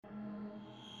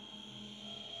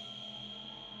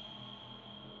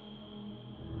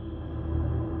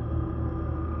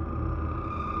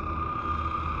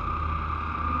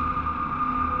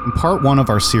In part one of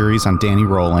our series on Danny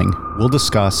Rolling, we'll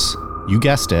discuss, you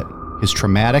guessed it, his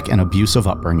traumatic and abusive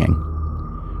upbringing.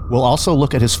 We'll also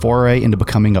look at his foray into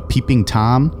becoming a peeping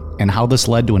Tom and how this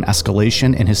led to an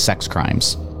escalation in his sex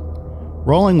crimes.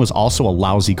 Rolling was also a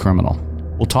lousy criminal.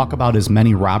 We'll talk about his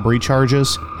many robbery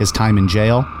charges, his time in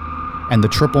jail, and the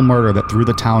triple murder that threw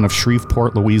the town of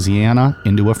Shreveport, Louisiana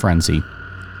into a frenzy.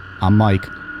 I'm Mike.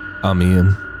 I'm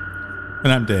Ian.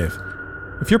 And I'm Dave.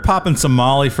 If you're popping some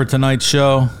Molly for tonight's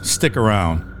show, stick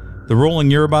around. The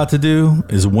rolling you're about to do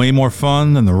is way more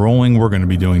fun than the rolling we're going to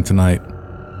be doing tonight.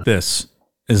 This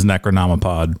is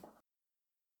Necronomipod.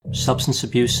 Substance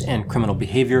abuse and criminal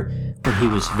behavior when he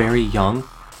was very young,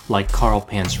 like Carl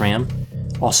Panzram.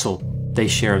 Also, they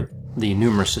share the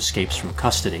numerous escapes from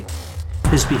custody.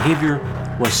 His behavior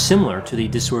was similar to the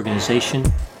disorganization,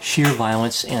 sheer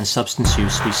violence, and substance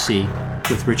use we see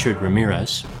with Richard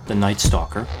Ramirez, the Night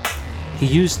Stalker. He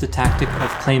used the tactic of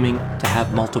claiming to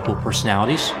have multiple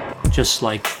personalities, just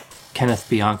like Kenneth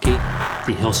Bianchi,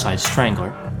 the Hillside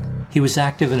Strangler. He was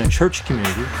active in a church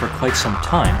community for quite some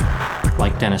time,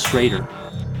 like Dennis Rader.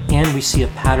 And we see a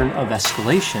pattern of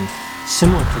escalation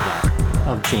similar to that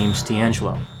of James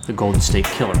D'Angelo, the Golden State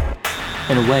Killer.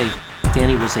 In a way,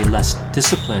 Danny was a less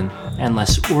disciplined and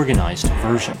less organized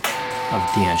version of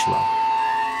D'Angelo.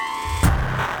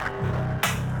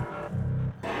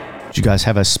 Did you guys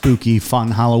have a spooky,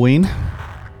 fun Halloween?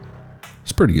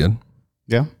 It's pretty good.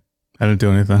 Yeah. I didn't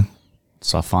do anything.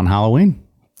 It's a fun Halloween.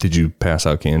 Did you pass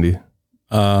out candy?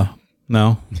 No.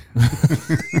 I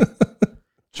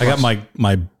got my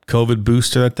COVID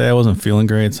booster that day. I wasn't feeling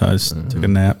great, so I just took a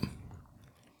nap.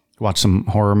 Watch some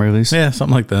horror movies? Yeah,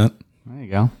 something like that. There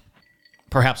you go.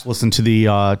 Perhaps listen to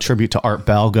the tribute to Art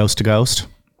Bell, Ghost to Ghost.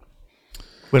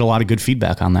 We had a lot of good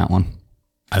feedback on that one.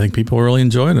 I think people really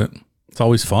enjoyed it. It's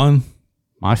always fun.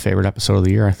 My favorite episode of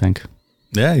the year, I think.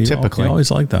 Yeah, you always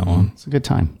like that one. It's a good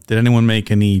time. Did anyone make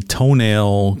any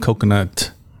toenail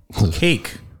coconut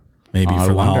cake? Maybe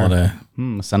for the holiday.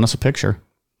 Send us a picture.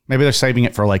 Maybe they're saving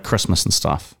it for like Christmas and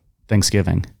stuff.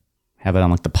 Thanksgiving. Have it on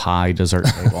like the pie dessert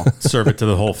table. Serve it to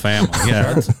the whole family.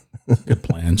 Yeah, that's a good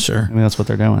plan, sure. I mean, that's what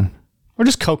they're doing. Or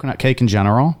just coconut cake in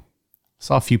general.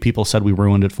 Saw a few people said we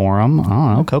ruined it for them. I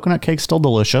don't know. Coconut cake's still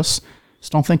delicious.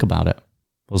 Just don't think about it.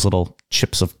 Those little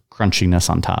chips of crunchiness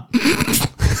on top.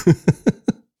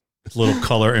 Little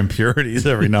color impurities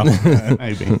every now and then.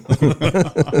 Maybe.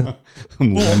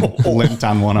 Lint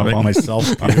on one of them. Myself.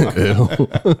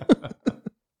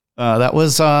 That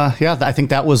was, I think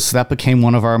that became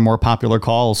one of our more popular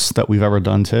calls that we've ever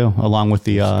done too, along with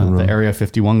the Area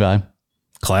 51 guy.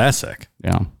 Classic.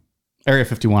 Yeah. Area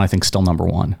 51, I think, still number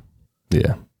one.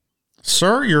 Yeah.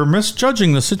 Sir, you're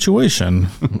misjudging the situation.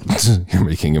 You're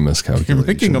making a miscalculation. You're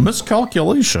making a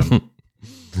miscalculation.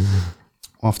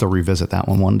 We'll have to revisit that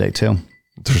one day too.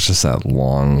 There's just that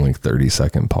long, like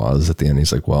 30-second pause at the end.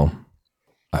 He's like, well,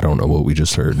 I don't know what we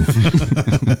just heard.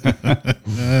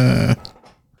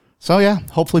 So yeah,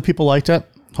 hopefully people liked it.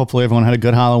 Hopefully everyone had a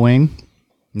good Halloween.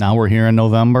 Now we're here in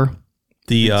November.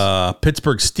 The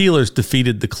Pittsburgh Steelers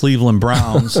defeated the Cleveland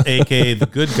Browns, a.k.a. the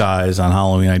good guys, on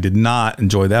Halloween. I did not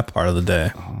enjoy that part of the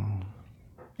day.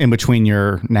 In between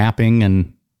your napping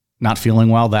and not feeling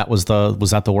well, was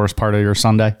that the worst part of your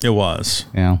Sunday? It was.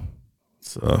 Yeah.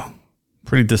 It's a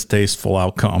pretty distasteful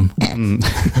outcome, in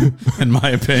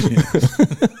my opinion.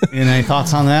 And any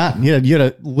thoughts on that? You had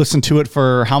to listen to it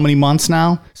for how many months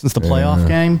now since the playoff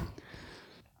game?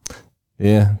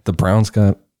 Yeah, the Browns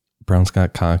got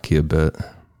cocky a bit.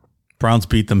 Browns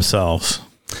beat themselves.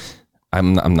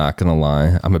 I'm not gonna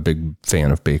lie. I'm a big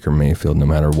fan of Baker Mayfield no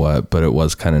matter what, but it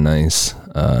was kind of nice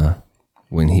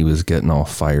when he was getting all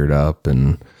fired up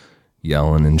and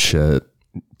yelling and shit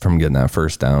from getting that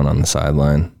first down on the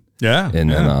sideline. Yeah. And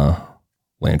then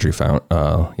Landry fumbled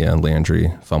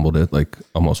it like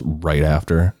almost right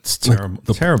after. It's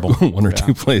terrible. Terrible. One or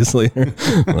two plays later.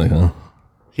 Like,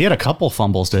 He had a couple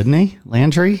fumbles, didn't he?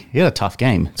 Landry? He had a tough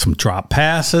game. Some drop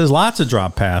passes, lots of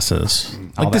drop passes.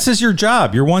 Like, this is your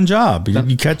job, your one job.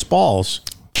 You catch balls.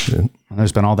 And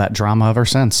there's been all that drama ever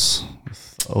since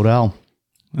with Odell.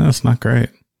 That's not great.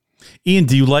 Ian,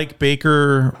 do you like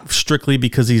Baker strictly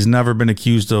because he's never been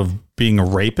accused of being a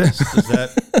rapist? Is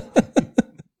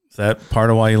that part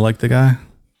of why you like the guy?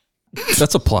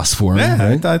 that's a plus for him. Yeah,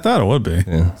 right? I thought it would be.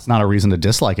 Yeah. It's not a reason to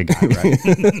dislike a guy, right?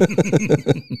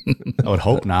 I would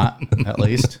hope not, at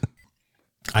least.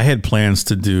 I had plans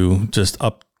to do just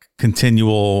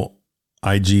continual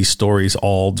IG stories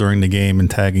all during the game and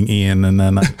tagging Ian, and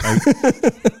then I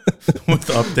with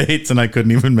updates, and I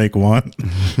couldn't even make one.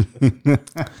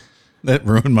 That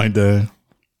ruined my day.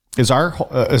 Is our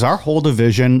whole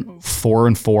division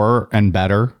 4-4 and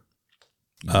better?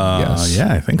 Yes.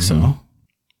 Yeah, I think so.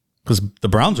 Because the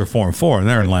Browns are 4-4 and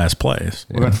they're in last place.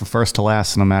 We're going from first to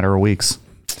last in a matter of weeks.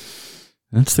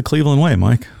 That's the Cleveland way,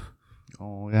 Mike.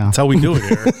 Oh, yeah. That's how we do it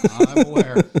here. I'm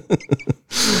aware.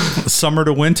 Summer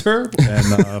to winter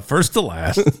and first to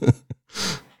last.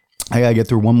 I got to get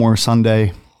through one more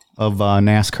Sunday of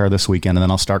NASCAR this weekend, and then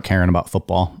I'll start caring about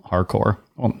football hardcore.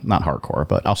 Well, not hardcore,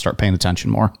 but I'll start paying attention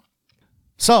more.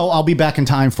 So I'll be back in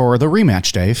time for the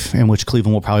rematch, Dave, in which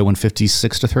Cleveland will probably win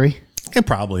 56-3. Yeah,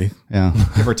 probably. Yeah,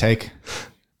 give or take.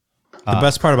 The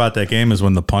best part about that game is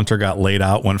when the punter got laid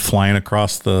out, went flying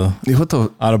across the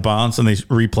out of bounds, and they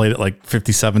replayed it like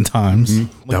 57 times.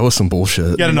 That was some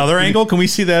bullshit. You got another angle? Can we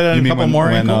see that in a couple more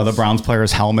when angles? the Browns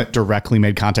player's helmet directly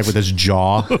made contact with his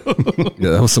jaw?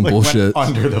 Yeah, that was some bullshit.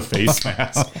 Under the face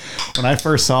mask. When I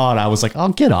first saw it, I was like, "Oh,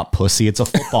 get up, pussy! It's a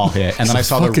football hit." And then I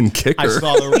saw fucking kicker. I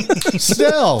saw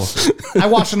still. I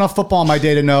watched enough football in my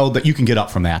day to know that you can get up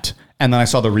from that. And then I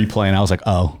saw the replay, and I was like,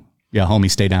 "Oh, yeah,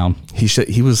 homie, stay down."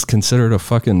 He was considered a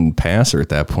fucking passer at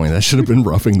that point. That should have been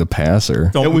roughing the passer.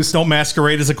 Don't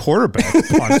masquerade as a quarterback,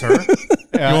 punter.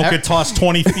 You won't get tossed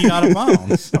 20 feet out of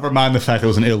bounds. Never mind the fact it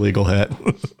was an illegal hit.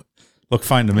 Look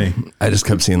fine to me. I just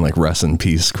kept seeing like rest in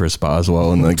peace Chris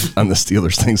Boswell and like on the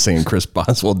Steelers thing saying Chris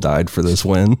Boswell died for this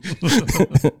win.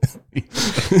 He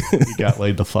got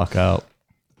laid the fuck out.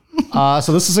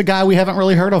 So this is a guy we haven't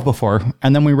really heard of before.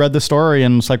 And then we read the story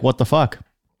and it's like, what the fuck?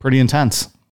 Pretty intense.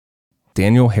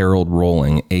 Daniel Harold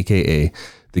Rolling, a.k.a.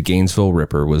 the Gainesville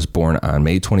Ripper, was born on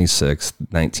May 26,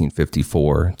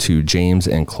 1954, to James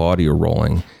and Claudia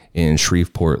Rolling in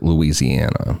Shreveport,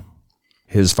 Louisiana.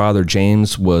 His father,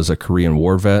 James, was a Korean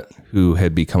War vet who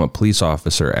had become a police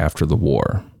officer after the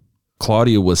war.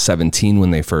 Claudia was 17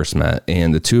 when they first met,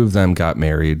 and the two of them got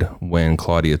married when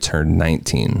Claudia turned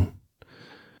 19.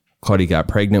 Claudia got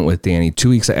pregnant with Danny 2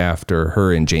 weeks after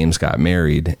her and James got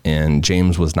married, and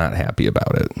James was not happy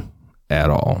about it at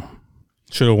all.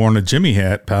 Should have worn a Jimmy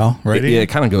hat, pal. Right? Yeah, it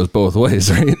kind of goes both ways,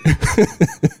 right?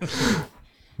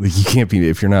 Like you can't be,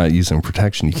 if you're not using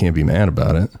protection, you can't be mad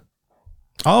about it.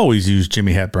 I always use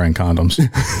Jimmy Hat brand condoms.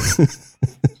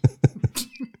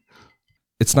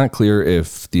 It's not clear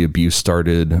if the abuse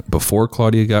started before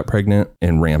Claudia got pregnant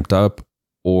and ramped up,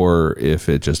 or if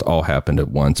it just all happened at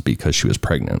once because she was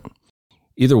pregnant.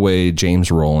 Either way, James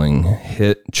Rolling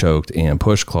hit, choked, and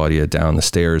pushed Claudia down the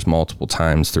stairs multiple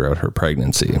times throughout her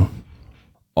pregnancy.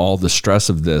 All the stress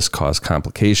of this caused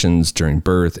complications during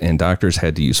birth, and doctors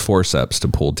had to use forceps to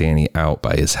pull Danny out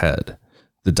by his head.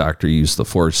 The doctor used the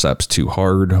forceps too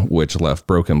hard, which left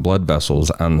broken blood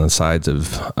vessels on the sides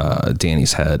of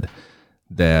Danny's head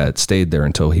that stayed there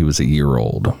until he was a year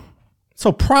old.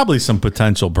 So probably some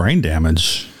potential brain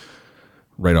damage.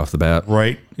 Right off the bat.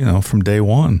 Right, from day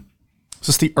one. Is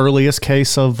this the earliest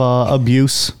case of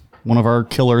abuse one of our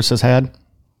killers has had?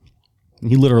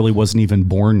 He literally wasn't even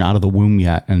born out of the womb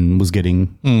yet and was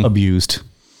getting abused.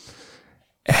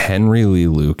 Henry Lee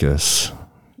Lucas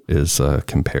is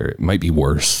might be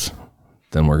worse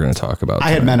than we're going to talk about. I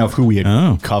had meant of who we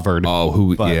had covered.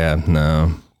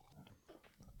 No.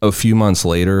 A few months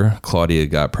later, Claudia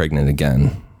got pregnant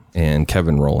again, and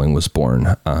Kevin Rolling was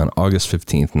born on August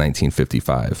 15th,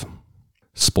 1955.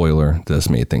 Spoiler, this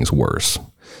made things worse.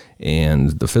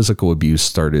 And the physical abuse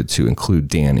started to include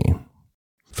Danny.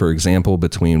 For example,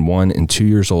 between 1 and 2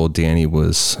 years old, Danny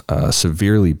was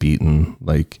severely beaten.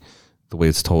 Like the way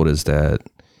it's told is that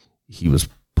he was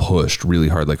pushed really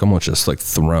hard, like almost just like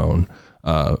thrown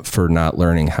for not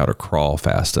learning how to crawl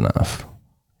fast enough.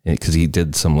 Because he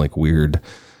did some like weird,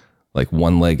 like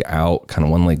one leg out, kind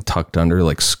of one leg tucked under,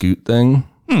 like scoot thing.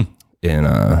 And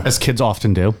as kids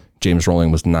often do. James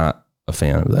Rolling was not a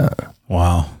fan of that.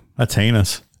 Wow. That's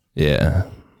heinous. Yeah.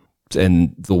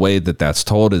 And the way that that's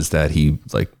told is that he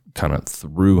like kind of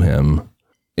threw him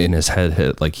and his head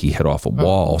hit, like he hit off a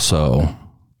wall. So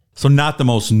not the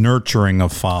most nurturing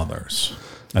of fathers.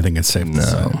 I think it's safe to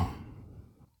say.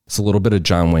 It's a little bit of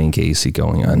John Wayne Gacy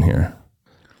going on here.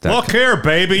 Look here,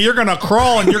 baby. You're going to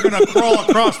crawl and you're going to crawl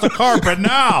across the carpet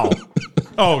now.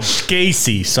 Oh,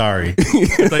 Gacy. Sorry.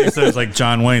 I thought you said it was like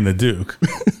John Wayne, the Duke.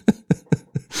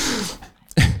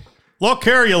 Look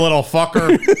here, you little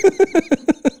fucker.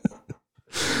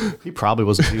 He probably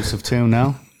was abusive too,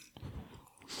 no?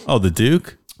 Oh, the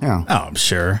Duke? Yeah. Oh, I'm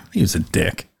sure. He was a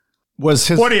dick. Was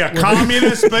his What are you,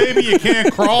 communist, baby? You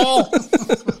can't crawl?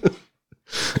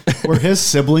 Were his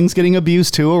siblings getting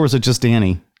abused too, or was it just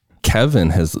Danny?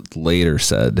 Kevin has later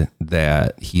said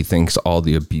that he thinks all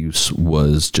the abuse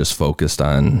was just focused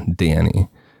on Danny.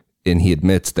 And he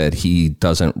admits that he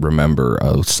doesn't remember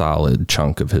a solid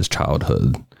chunk of his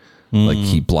childhood. Like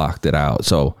he blocked it out.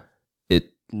 So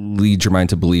it leads your mind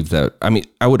to believe that, I mean,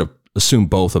 I would have assumed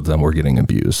both of them were getting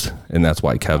abused. And that's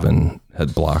why Kevin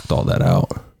had blocked all that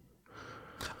out.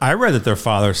 I read that their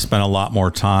father spent a lot more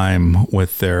time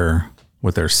with their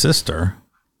sister,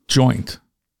 joint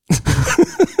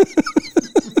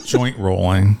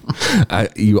rolling.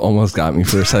 You almost got me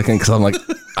for a second because I'm like,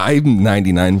 I'm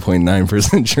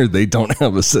 99.9% sure they don't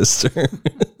have a sister.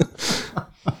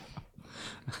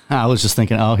 I was just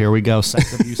thinking, oh, here we go.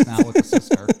 Sex abuse now with the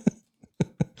sister.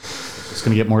 It's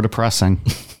going to get more depressing.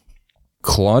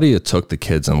 Claudia took the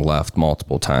kids and left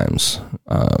multiple times,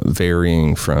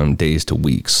 varying from days to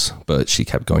weeks, but she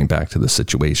kept going back to the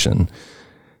situation.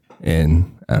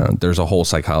 And there's a whole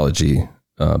psychology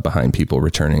behind people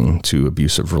returning to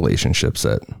abusive relationships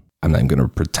that I'm not going to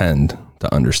pretend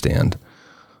to understand.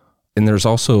 And there's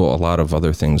also a lot of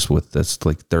other things with this,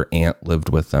 like their aunt lived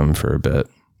with them for a bit,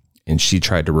 and she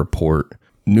tried to report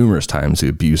numerous times the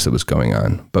abuse that was going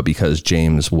on. But because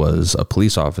James was a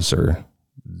police officer,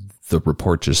 the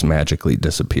report just magically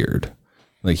disappeared.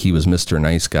 Like he was Mr.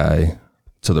 Nice Guy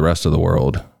to the rest of the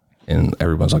world. And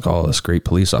everyone's like, oh, this great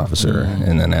police officer.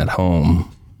 And then at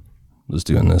home was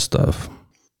doing this stuff.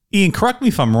 Ian, correct me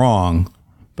if I'm wrong,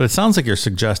 but it sounds like you're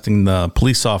suggesting the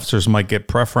police officers might get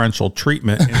preferential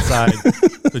treatment inside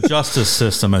the justice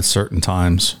system at certain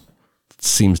times.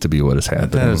 Seems to be what is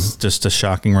happening. That is just a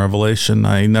shocking revelation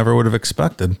I never would have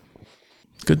expected.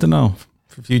 Good to know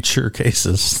for future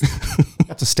cases.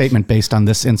 That's a statement based on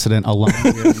this incident alone.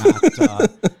 We're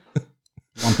not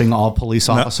lumping all police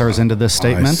officers into this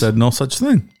statement. I said no such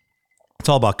thing. It's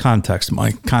all about context,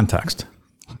 Mike. Context.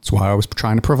 That's why I was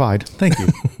trying to provide. Thank you.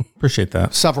 Appreciate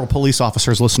that. Several police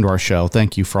officers listen to our show.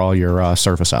 Thank you for all your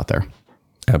service out there.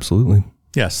 Absolutely.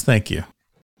 Yes, thank you.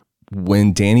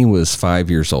 When Danny was 5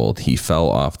 years old, he fell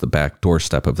off the back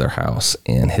doorstep of their house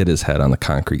and hit his head on the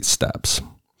concrete steps.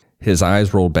 His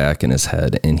eyes rolled back in his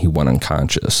head and he went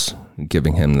unconscious,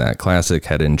 giving him that classic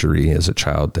head injury as a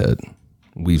child that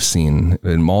we've seen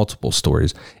in multiple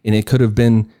stories. And it could have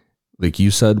been, like you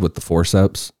said, with the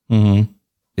forceps. Mm-hmm.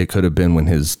 It could have been when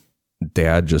his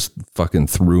dad just fucking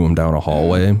threw him down a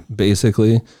hallway,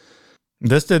 basically.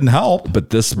 This didn't help. But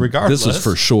this regardless, this was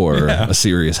for sure a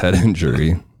serious head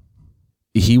injury.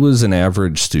 He was an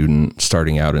average student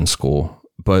starting out in school,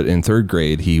 but in third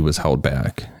grade, he was held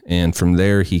back. And from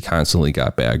there, he constantly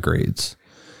got bad grades.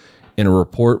 In a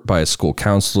report by a school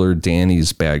counselor,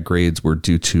 Danny's bad grades were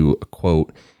due to a,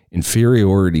 quote,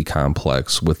 inferiority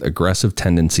complex with aggressive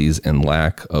tendencies and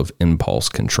lack of impulse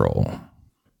control.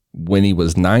 When he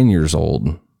was 9 years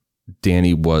old,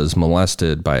 Danny was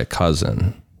molested by a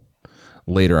cousin.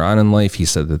 Later on in life, he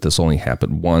said that this only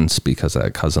happened once because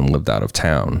that cousin lived out of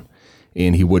town,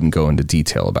 and he wouldn't go into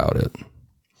detail about it.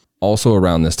 Also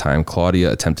around this time, Claudia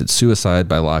attempted suicide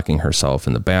by locking herself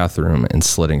in the bathroom and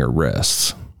slitting her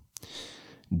wrists.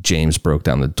 James broke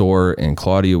down the door, and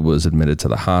Claudia was admitted to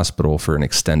the hospital for an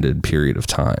extended period of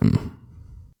time.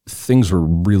 Things were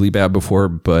really bad before,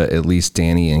 but at least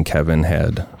Danny and Kevin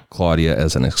had Claudia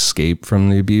as an escape from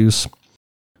the abuse.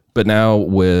 But now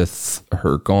with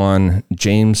her gone,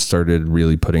 James started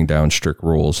really putting down strict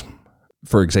rules.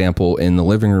 For example, in the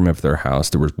living room of their house,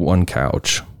 there was one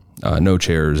couch, no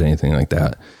chairs, anything like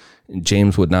that.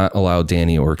 James would not allow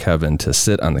Danny or Kevin to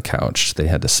sit on the couch. They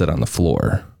had to sit on the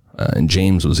floor. And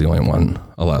James was the only one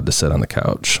allowed to sit on the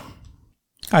couch.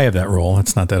 I have that rule.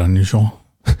 It's not that unusual.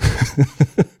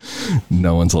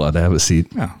 No one's allowed to have a seat.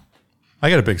 Yeah. I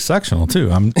got a big sectional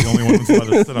too. I'm the only one that's allowed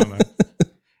to sit on there.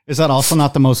 Is that also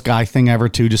not the most guy thing ever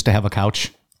too, just to have a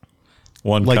couch?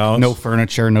 One like couch. No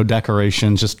furniture, no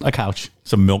decorations, just a couch.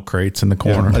 Some milk crates in the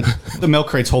corner. Yeah, the milk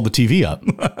crates hold the TV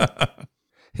up.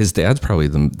 His dad's probably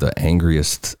the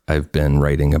angriest I've been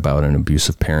writing about an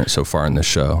abusive parent so far in the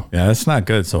show. Yeah, it's not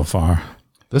good so far.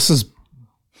 This is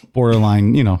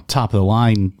borderline, top of the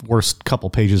line, worst couple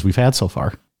pages we've had so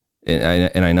far.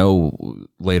 And I know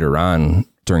later on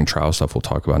during trial stuff we'll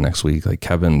talk about next week, like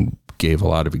Kevin gave a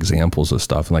lot of examples of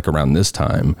stuff. And like around this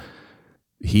time,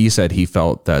 he said he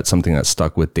felt that something that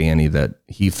stuck with Danny that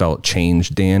he felt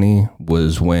changed Danny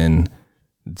was when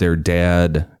their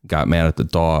dad got mad at the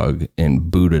dog and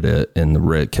booted it in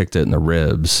the kicked it in the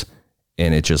ribs,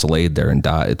 and it just laid there and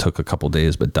died. It took a couple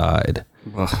days, but died.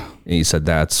 Ugh. And he said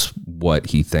that's what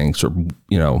he thinks, or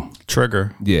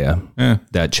trigger. Yeah,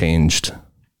 that changed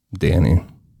Danny.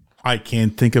 I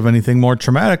can't think of anything more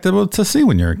traumatic to see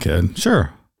when you're a kid.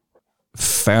 Sure.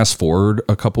 Fast forward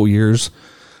a couple years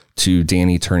to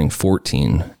Danny turning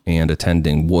 14 and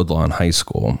attending Woodlawn High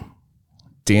School.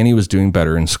 Danny was doing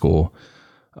better in school.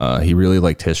 He really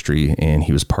liked history, and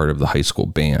he was part of the high school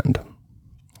band.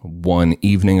 One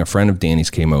evening, a friend of Danny's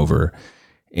came over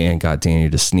and got Danny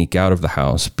to sneak out of the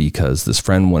house because this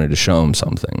friend wanted to show him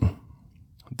something.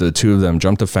 The two of them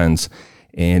jumped a fence,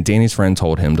 and Danny's friend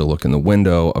told him to look in the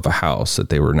window of a house that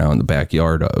they were now in the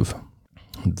backyard of.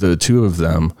 The two of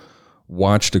them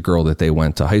watched a girl that they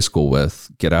went to high school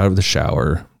with get out of the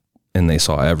shower, and they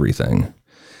saw everything.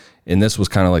 And this was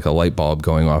kind of like a light bulb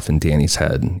going off in Danny's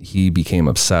head. He became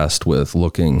obsessed with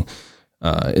looking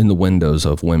in the windows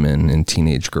of women and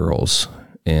teenage girls.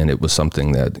 And it was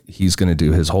something that he's going to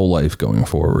do his whole life going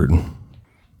forward.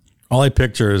 All I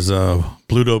picture is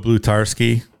Bluto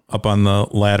Blutarski up on the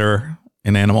ladder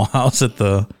in Animal House at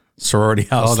the sorority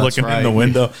house, looking in the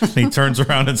window. And he turns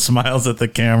around and smiles at the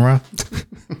camera.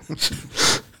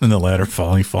 And the ladder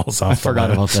falls off. I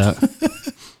forgot about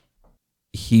that.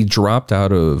 He dropped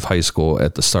out of high school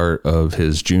at the start of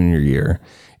his junior year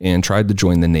and tried to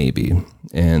join the Navy,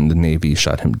 and the Navy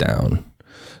shut him down.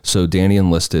 So Danny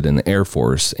enlisted in the Air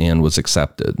Force and was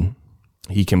accepted.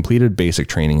 He completed basic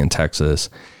training in Texas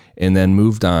and then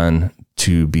moved on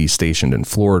to be stationed in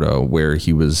Florida, where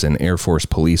he was an Air Force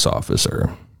police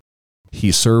officer.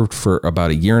 He served for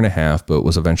about 1.5 years, but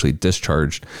was eventually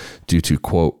discharged due to,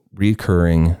 quote,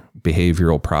 recurring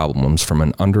behavioral problems from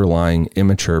an underlying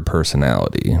immature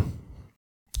personality.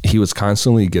 He was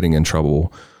constantly getting in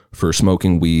trouble for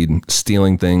smoking weed,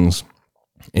 stealing things,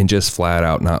 and just flat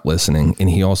out not listening. And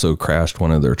he also crashed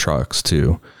one of their trucks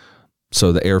too.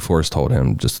 So the Air Force told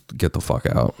him, just get the fuck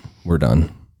out. We're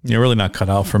done. You're really not cut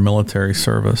out for military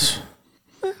service.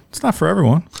 It's not for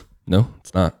everyone. No,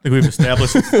 it's not. I think we've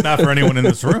established it's not for anyone in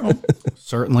this room.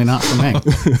 Certainly not for me.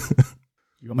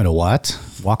 You want me to what?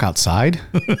 Walk outside?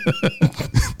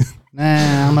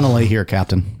 Nah, I'm going to lay here,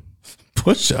 Captain.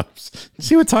 Push-ups.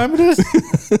 See what time it is?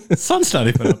 The sun's not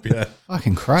even up yet.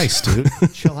 Fucking Christ, dude.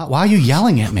 Chill out. Why are you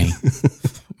yelling at me?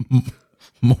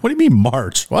 What do you mean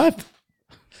March? What?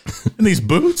 In these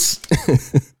boots?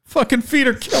 Fucking feet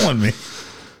are killing me.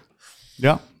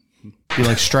 Yeah. Be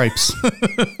like Stripes.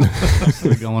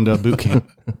 We're going to boot camp.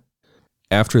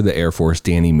 After the Air Force,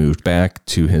 Danny moved back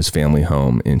to his family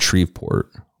home in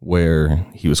Shreveport, where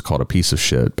he was called a piece of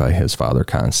shit by his father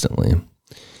constantly.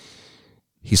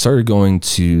 He started going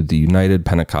to the United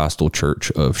Pentecostal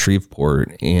Church of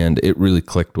Shreveport, and it really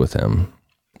clicked with him.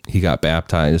 He got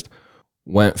baptized,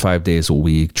 went 5 days a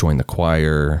week, joined the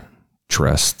choir,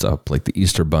 dressed up like the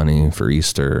Easter Bunny for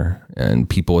Easter, and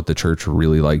people at the church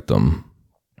really liked him.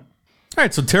 All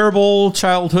right, so terrible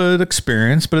childhood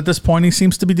experience, but at this point he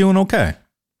seems to be doing okay.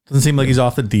 Doesn't seem like he's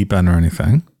off the deep end or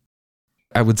anything.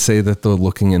 I would say that the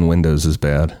looking in windows is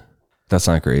bad. That's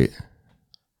not great.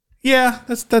 Yeah,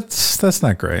 that's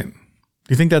not great. Do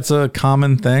you think that's a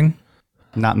common thing?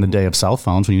 Not in the day of cell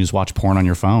phones when you just watch porn on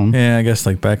your phone. Yeah, I guess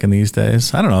like back in these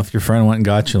days. I don't know if your friend went and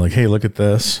got you like, hey, look at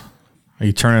this. Are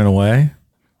you turning away?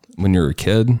 When you're a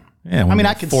kid? Yeah, I mean,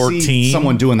 I could 14. see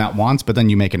someone doing that once, but then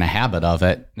you making a habit of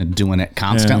it and doing it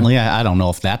constantly. Yeah. I don't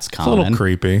know if that's It's a common. little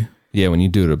creepy. Yeah, when you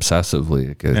do it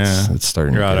obsessively, it's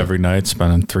starting You're to out get- every night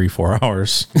spending 3-4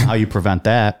 hours. How you prevent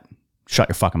that? Shut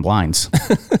your fucking blinds.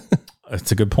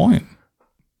 That's a good point.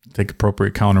 Take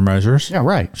appropriate countermeasures. Yeah,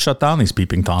 right. Shut down these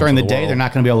peeping toms. During the of day, world. they're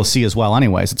not going to be able to see as well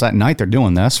anyways. It's at night they're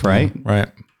doing this, right? Right.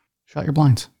 Shut your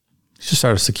blinds. You should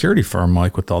start a security firm,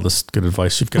 Mike, with all this good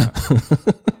advice you've got.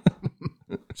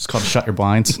 It's called Shut Your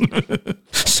Blinds.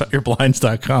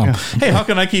 ShutYourBlinds.com. Hey, how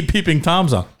can I keep peeping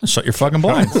toms on? Shut your fucking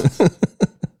blinds.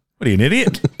 What are you, an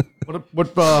idiot?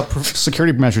 What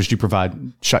security measures do you provide?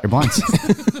 Shut your blinds.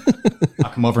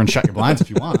 I'll come over and shut your blinds if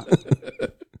you want.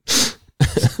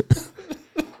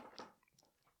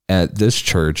 At this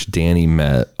church, Danny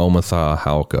met Omatha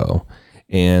Halko,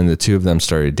 and the two of them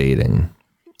started dating.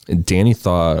 Danny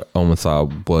thought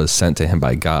Omatha was sent to him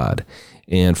by God,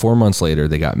 and 4 months later,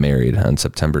 they got married on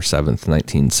September 7th,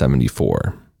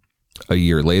 1974. A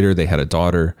year later, they had a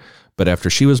daughter, but after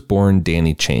she was born,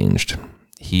 Danny changed.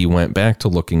 He went back to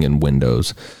looking in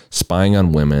windows, spying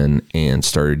on women, and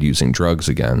started using drugs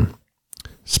again.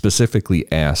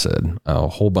 Specifically acid, a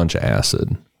whole bunch of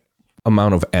acid.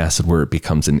 Amount of acid where it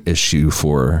becomes an issue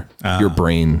for your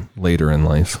brain later in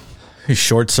life. You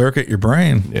short circuit your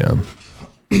brain. Yeah.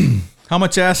 How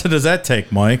much acid does that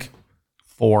take, Mike?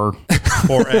 4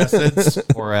 acids?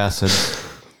 4 acids.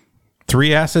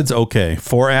 3 acids? Okay.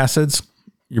 4 acids?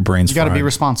 Your brain's You got to be fried.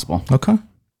 responsible. Okay.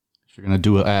 If you're going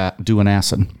to do an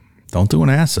acid. Don't do an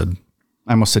acid.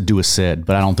 I almost said do a SID,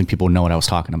 but I don't think people know what I was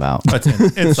talking about. That's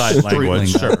inside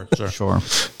language. lingo. Sure.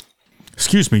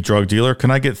 Excuse me, drug dealer.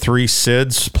 Can I get 3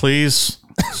 SIDs, please,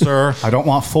 sir? I don't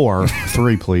want 4.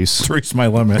 3, please. 3's my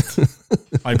limit.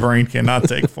 My brain cannot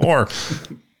take 4.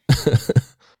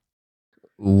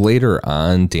 Later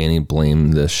on, Danny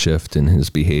blamed this shift in his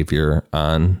behavior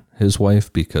on his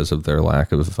wife because of their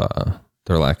lack of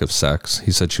sex.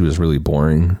 He said she was really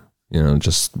boring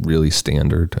just really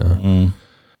standard.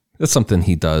 That's something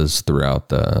he does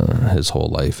throughout his whole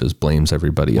life, is blames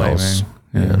everybody else.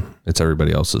 Yeah. It's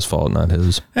everybody else's fault, not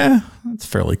his. Yeah, that's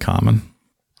fairly common.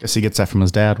 Guess he gets that from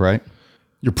his dad, right?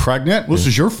 You're pregnant? This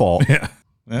is your fault. Yeah.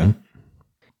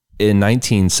 In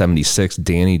 1976,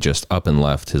 Danny just up and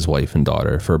left his wife and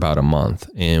daughter for about a month.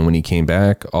 And when he came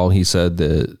back, all he said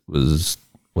that was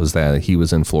that he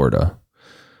was in Florida.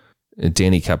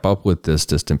 Danny kept up with this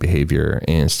distant behavior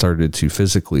and started to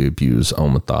physically abuse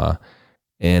Omatha.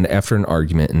 And after an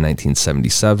argument in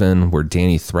 1977 where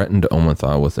Danny threatened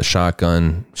Omatha with a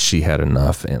shotgun, she had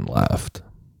enough and left.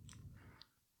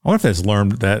 I wonder if that's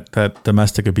learned, that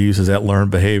domestic abuse, is that learned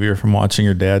behavior from watching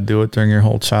your dad do it during your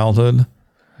whole childhood?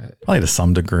 Probably to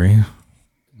some degree.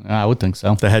 I would think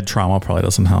so. The head trauma probably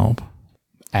doesn't help.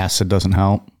 Acid doesn't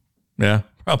help. Yeah,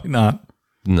 probably not.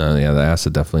 No, yeah, the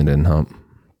acid definitely didn't help.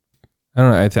 I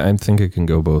don't know. I think it can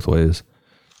go both ways.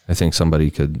 I think somebody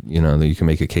could, that you can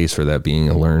make a case for that being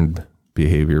a learned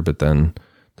behavior, but then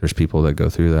there's people that go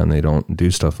through that and they don't do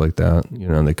stuff like that.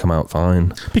 And they come out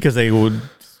fine. Because they would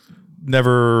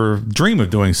never dream of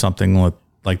doing something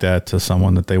like that to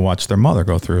someone that they watched their mother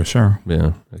go through. Sure.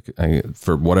 Yeah.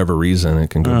 For whatever reason, it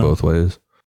can go both ways.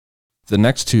 The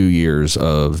next 2 years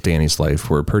of Danny's life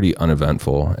were pretty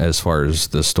uneventful as far as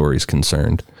the story's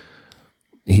concerned.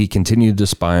 He continued to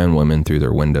spy on women through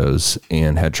their windows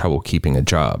and had trouble keeping a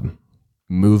job.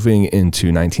 Moving into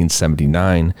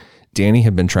 1979, Danny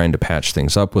had been trying to patch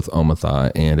things up with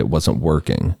Omatha and it wasn't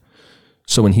working.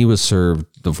 So when he was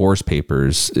served divorce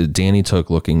papers, Danny took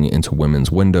looking into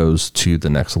women's windows to the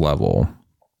next level.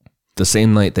 The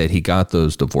same night that he got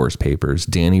those divorce papers,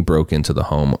 Danny broke into the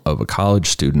home of a college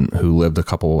student who lived a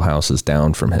couple houses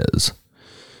down from his.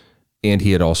 And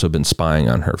he had also been spying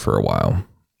on her for a while.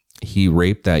 He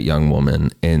raped that young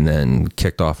woman and then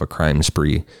kicked off a crime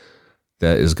spree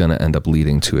that is going to end up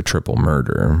leading to a triple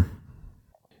murder.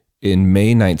 In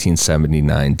May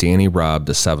 1979, Danny robbed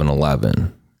a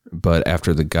 7-Eleven, but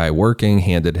after the guy working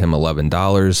handed him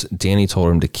 $11, Danny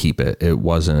told him to keep it. It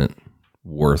wasn't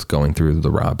worth going through the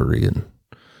robbery and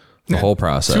the whole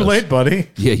process. Too late, buddy.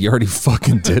 Yeah, you already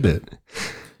fucking did it.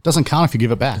 Doesn't count if you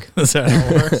give it back. Is that how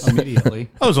it works? Immediately.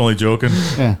 I was only joking.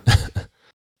 Yeah.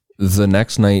 The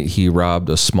next night, he robbed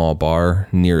a small bar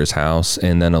near his house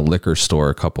and then a liquor store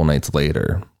a couple nights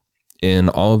later. In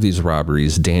all of these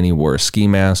robberies, Danny wore a ski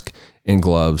mask and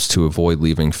gloves to avoid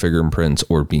leaving fingerprints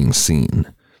or being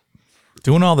seen.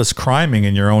 Doing all this criming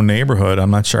in your own neighborhood,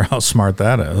 I'm not sure how smart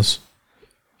that is.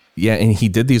 Yeah, and he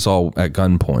did these all at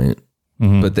gunpoint.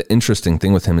 Mm-hmm. But the interesting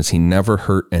thing with him is he never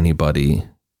hurt anybody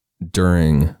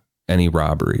during any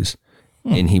robberies.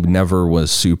 And he never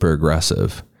was super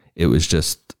aggressive. It was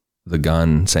just the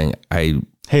gun saying,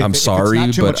 I'm sorry, if it's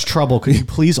not too but much trouble. Could you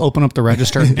please open up the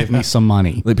register and give me some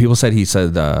money? Like he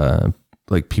said,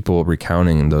 like people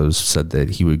recounting those said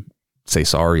that he would say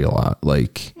sorry a lot.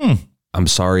 Like, I'm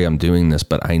sorry I'm doing this,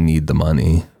 but I need the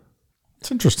money.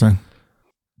 It's interesting.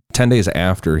 10 days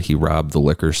after he robbed the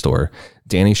liquor store,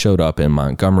 Danny showed up in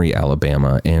Montgomery,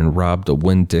 Alabama, and robbed a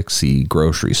Winn-Dixie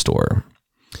grocery store.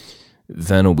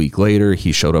 Then a week later,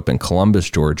 he showed up in Columbus,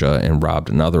 Georgia, and robbed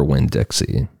another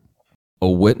Winn-Dixie. A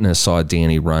witness saw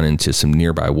Danny run into some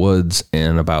nearby woods,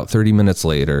 and about 30 minutes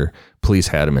later, police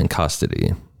had him in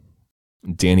custody.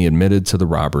 Danny admitted to the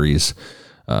robberies,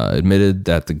 admitted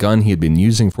that the gun he had been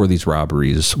using for these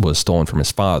robberies was stolen from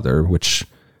his father, which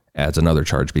adds another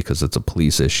charge because it's a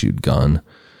police-issued gun.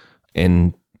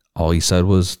 And all he said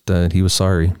was that he was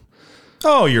sorry.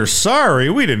 Oh, you're sorry?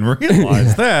 We didn't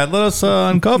realize that. Let us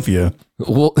uncuff you.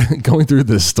 Well, going through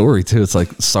this story too, it's like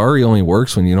sorry only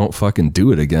works when you don't fucking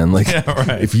do it again. Like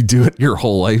if you do it your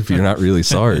whole life, you're not really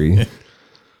sorry.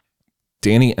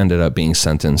 Danny ended up being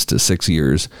sentenced to 6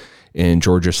 years in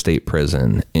Georgia State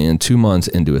Prison, and 2 months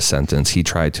into his sentence, he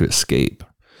tried to escape.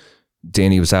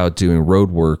 Danny was out doing road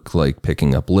work, like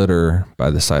picking up litter by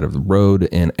the side of the road,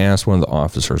 and asked one of the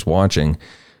officers watching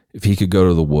if he could go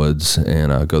to the woods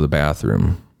and go to the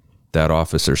bathroom. That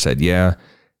officer said, yeah.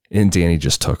 And Danny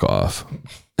just took off.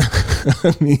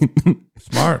 I mean,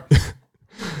 smart.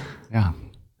 Yeah.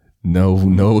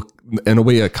 No, in a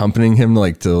way accompanying him,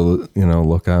 like to,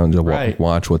 look out and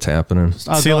watch what's happening.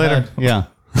 See you later. Yeah.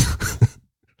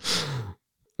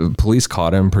 Police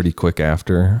caught him pretty quick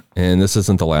after. And this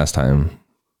isn't the last time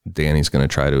Danny's going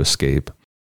to try to escape.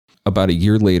 About a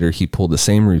year later, he pulled the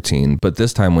same routine, but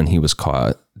this time when he was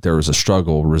caught, there was a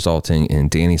struggle resulting in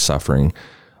Danny suffering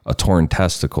a torn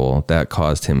testicle that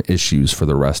caused him issues for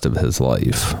the rest of his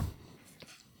life.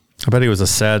 I bet he was a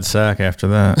sad sack after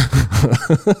that.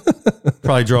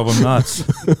 Probably drove him nuts.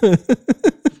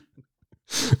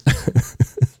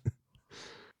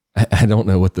 I don't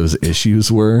know what those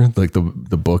issues were. Like the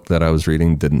book that I was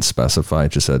reading didn't specify.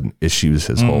 It just said issues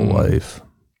his whole life.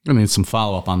 I need some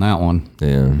follow-up on that one.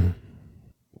 Yeah.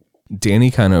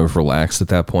 Danny kind of relaxed at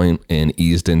that point and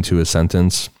eased into his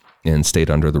sentence and stayed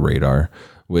under the radar,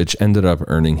 which ended up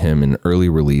earning him an early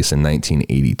release in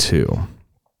 1982.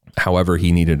 However,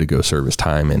 he needed to go serve his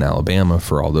time in Alabama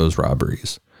for all those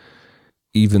robberies.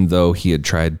 Even though he had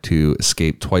tried to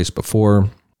escape twice before,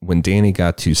 when Danny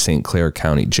got to St. Clair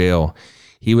County Jail,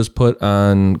 he was put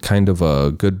on kind of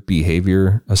a good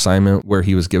behavior assignment where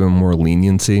he was given more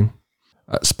leniency.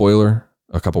 Spoiler,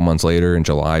 a couple months later in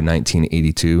July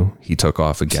 1982, he took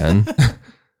off again.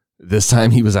 This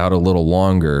time he was out a little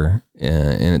longer,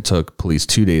 and it took police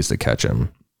 2 days to catch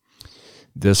him.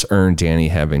 This earned Danny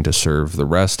having to serve the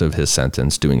rest of his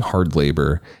sentence doing hard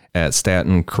labor at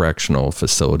Staten Correctional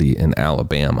Facility in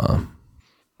Alabama.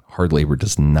 Hard labor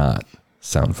does not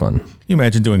sound fun. Can you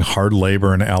imagine doing hard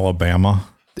labor in Alabama?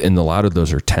 And a lot of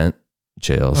those are tent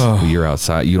jails. You're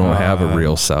outside. You don't have a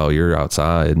real cell. You're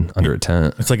outside under a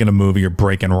tent. It's like in a movie, you're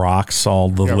breaking rocks all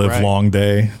the live long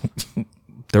day.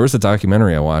 There was a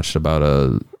documentary I watched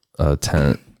about a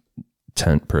tent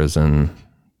prison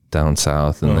down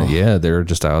south, and they're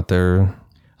just out there.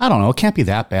 I don't know. It can't be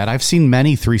that bad. I've seen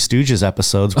many Three Stooges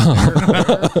episodes where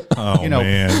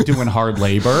they're, doing hard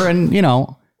labor and,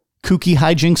 kooky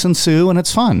hijinks ensue, and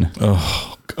it's fun.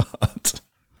 Oh, God.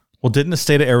 Well, didn't the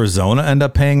state of Arizona end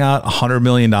up paying out $100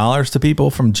 million to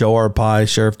people from Joe Arpaio,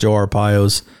 Sheriff Joe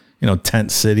Arpaio's,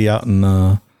 tent city out in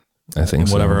I think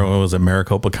whatever it was,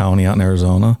 Maricopa County out in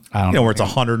Arizona? I don't know. Where it's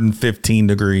 115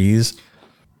 degrees.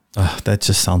 That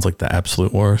just sounds like the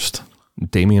absolute worst.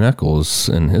 Damien Eccles,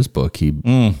 in his book,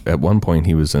 at one point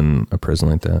he was in a prison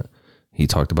like that. He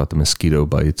talked about the mosquito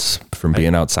bites from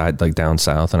being outside, like down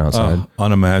south and outside.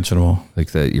 Unimaginable.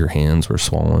 Like that your hands were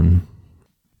swollen.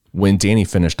 When Danny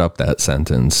finished up that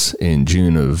sentence in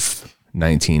June of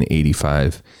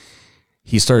 1985,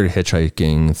 he started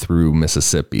hitchhiking through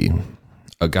Mississippi.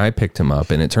 A guy picked him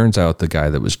up, and it turns out the guy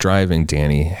that was driving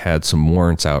Danny had some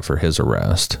warrants out for his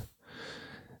arrest.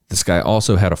 This guy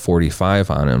also had a .45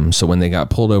 on him, so when they got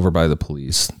pulled over by the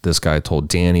police, this guy told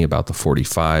Danny about the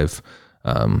 .45,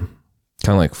 kind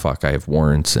of like, fuck, I have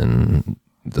warrants and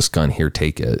this gun here,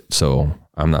 take it. So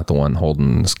I'm not the one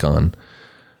holding this gun.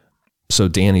 So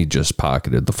Danny just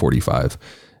pocketed the .45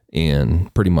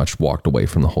 and pretty much walked away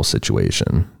from the whole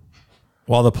situation.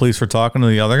 While the police were talking to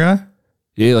the other guy?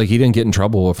 Yeah, like he didn't get in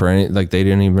trouble for any, like they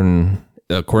didn't even,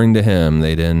 according to him,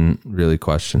 they didn't really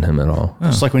question him at all.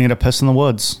 Just like when you had a piss in the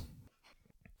woods.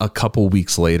 A couple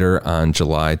weeks later, on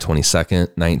July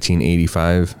 22nd,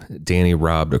 1985, Danny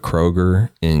robbed a Kroger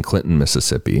in Clinton,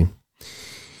 Mississippi.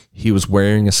 He was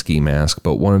wearing a ski mask,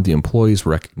 but one of the employees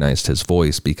recognized his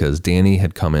voice because Danny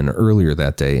had come in earlier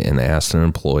that day and asked an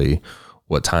employee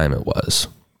what time it was.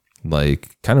 Like,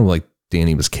 kind of like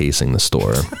Danny was casing the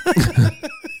store.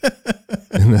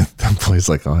 And the employee's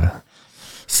like, oh, yeah.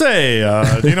 Say,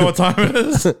 do you know what time it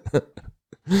is?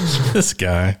 This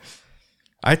guy.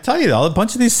 I tell you, a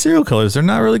bunch of these serial killers, they're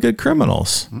not really good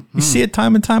criminals. You see it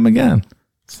time and time again.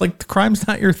 It's like the crime's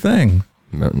not your thing.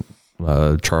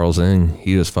 Charles Ng,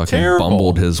 he just fucking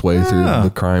bumbled his way through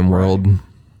the crime world.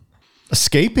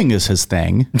 Escaping is his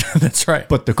thing. That's right.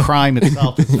 But the crime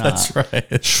itself is not. That's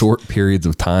right. Short periods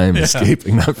of time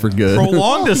escaping, not for good.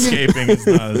 Prolonged escaping is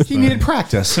not his He thing. needed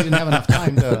practice. He didn't have enough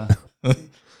time to...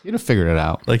 He'd have figured it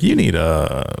out. Like you need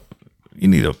a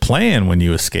plan when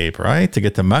you escape, right? To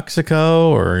get to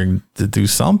Mexico or to do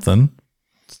something.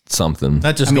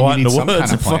 Not just go out in the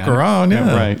woods and fuck around.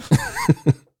 Yeah, right.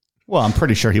 Well, I'm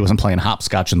pretty sure he wasn't playing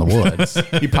hopscotch in the woods.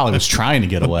 He probably was trying to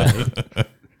get away.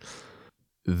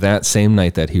 That same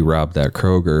night that he robbed that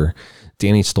Kroger,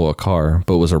 Danny stole a car,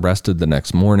 but was arrested the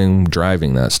next morning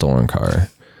driving that stolen car.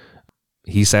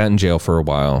 He sat in jail for a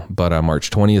while, but on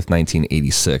March 20th,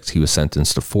 1986, he was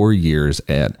sentenced to 4 years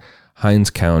at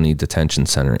Hinds County Detention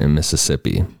Center in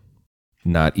Mississippi.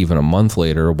 Not even a month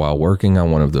later, while working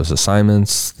on one of those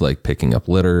assignments, like picking up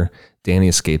litter, Danny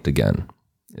escaped again.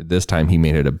 This time he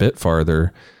made it a bit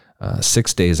farther,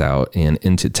 6 days out and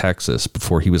into Texas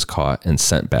before he was caught and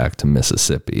sent back to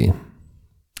Mississippi.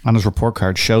 On his report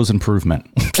card, shows improvement.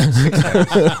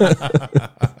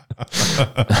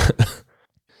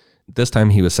 This time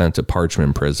he was sent to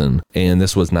Parchman Prison, and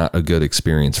this was not a good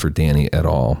experience for Danny at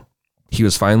all. He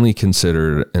was finally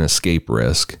considered an escape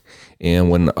risk, and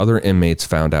when other inmates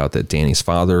found out that Danny's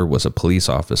father was a police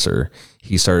officer,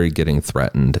 he started getting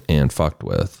threatened and fucked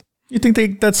with. You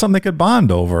think that's something they could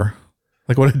bond over?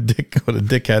 Like what a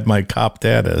dickhead my cop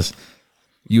dad is.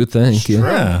 You would think,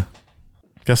 yeah.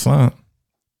 Guess not.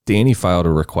 Danny filed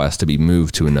a request to be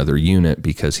moved to another unit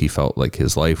because he felt like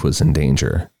his life was in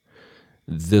danger.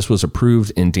 This was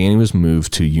approved, and Danny was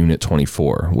moved to Unit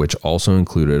 24, which also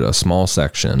included a small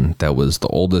section that was the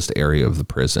oldest area of the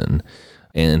prison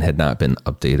and had not been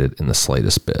updated in the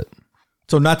slightest bit.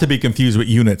 So not to be confused with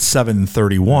Unit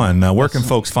 731. Now, where can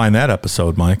folks find that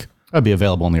episode, Mike? It'll be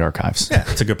available in the archives. Yeah,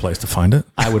 it's a good place to find it.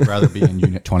 I would rather be in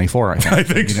Unit 24, I think. I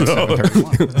think Unit so.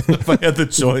 731. If I had the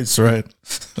choice, right?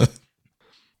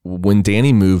 When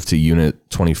Danny moved to Unit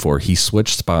 24, he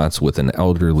switched spots with an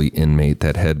elderly inmate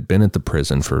that had been at the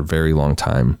prison for a very long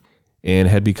time and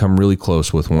had become really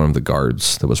close with one of the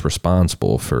guards that was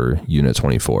responsible for Unit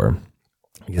 24.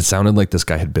 It sounded like this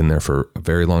guy had been there for a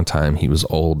very long time. He was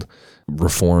old,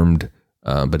 reformed,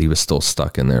 but he was still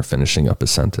stuck in there finishing up his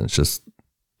sentence. Just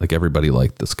like everybody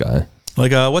liked this guy.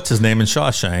 Like, what's his name in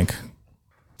Shawshank?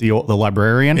 The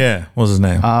librarian? Yeah, what was his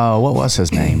name? What was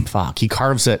his name? Fuck. He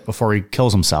carves it before he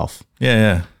kills himself.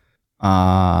 Yeah.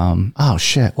 Oh,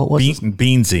 shit. What was his?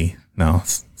 Beansy. No,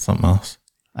 it's something else.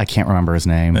 I can't remember his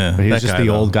name. Yeah, but he was that just guy,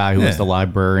 the though. old guy who was the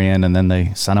librarian, and then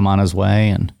they sent him on his way,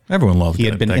 and Everyone loved he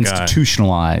had been that guy.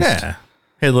 institutionalized. Yeah.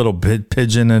 He had a little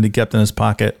pigeon that he kept in his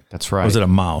pocket. That's right. Or was it a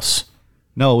mouse?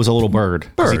 No, it was a little bird.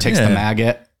 'Cause he Bird, takes yeah. the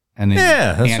maggot, and then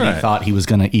Yeah, that's Andy right. thought he was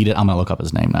going to eat it. I'm going to look up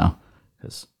his name now,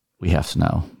 because we have to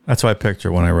know. That's what I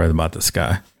picture when I read about this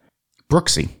guy.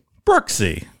 Brooksy.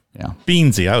 Brooksy. Yeah.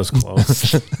 Beansy. I was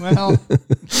close. Well,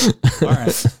 all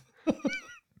right.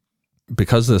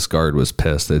 Because this guard was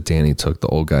pissed that Danny took the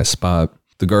old guy's spot,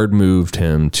 the guard moved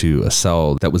him to a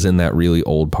cell that was in that really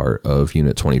old part of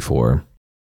Unit 24.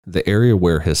 The area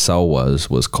where his cell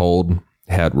was cold,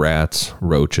 had rats,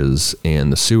 roaches,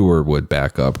 and the sewer would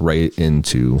back up right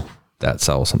into that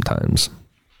cell sometimes.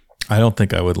 I don't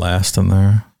think I would last in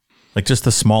there. Like just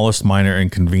the smallest minor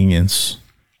inconvenience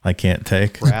I can't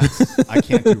take. Rats. I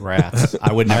can't do rats.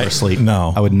 I would never sleep.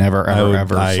 No. I would never,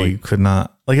 ever I sleep. could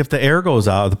not. Like if the air goes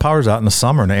out, the power's out in the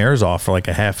summer and the air's off for like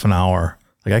a half an hour.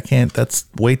 Like I can't, that's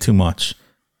way too much.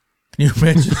 Can you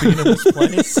imagine being in this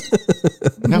place?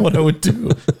 Know what I would do?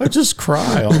 I'd just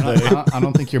cry all day. I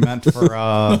don't think you're meant for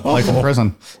life in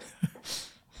prison.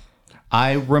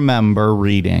 I remember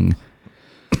reading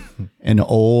an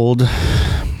old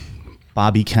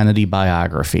Bobby Kennedy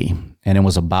biography, and it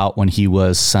was about when he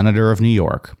was senator of New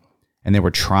York, and they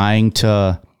were trying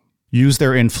to use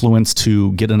their influence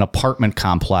to get an apartment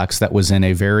complex that was in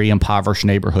a very impoverished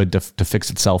neighborhood to fix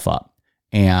itself up.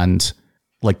 And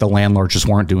like the landlords just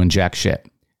weren't doing jack shit.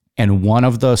 And one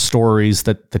of the stories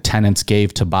that the tenants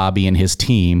gave to Bobby and his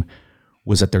team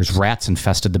was that there's rats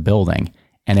infested the building.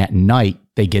 And at night,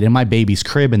 they get in my baby's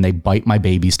crib and they bite my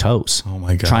baby's toes. Oh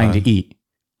my God. Trying to eat.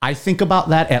 I think about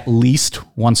that at least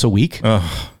once a week.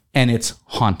 Ugh. And it's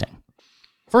haunting.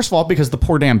 First of all, because the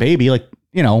poor damn baby, like,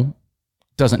 you know,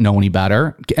 doesn't know any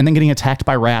better. And then getting attacked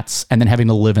by rats and then having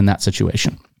to live in that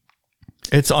situation.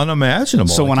 It's unimaginable.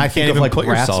 So when you I can't think of even like put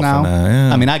rats yourself now, in that,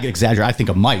 yeah. I mean, I get exaggerated. I think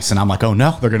of mice and I'm like, oh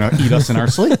no, they're going to eat us in our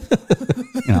sleep.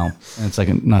 You know, and it's like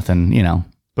nothing, you know.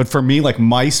 But for me, like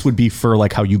mice would be for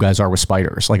like how you guys are with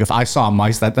spiders. Like if I saw a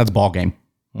mice, that's ball game.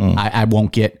 I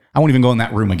won't even go in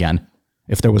that room again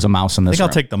if there was a mouse in I this think room.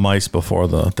 I'll take the mice before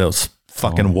those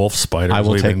fucking wolf spiders. I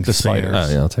will we've take been the seeing.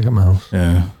 spiders. Yeah, I'll take a mouse.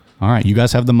 Yeah. All right, you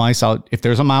guys have the mice out. If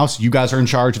there's a mouse, you guys are in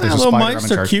charge. If there's a Little spider, I'm mice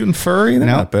in are charge. cute and furry. They're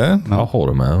No. not bad. I'll hold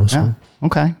a mouse. Yeah.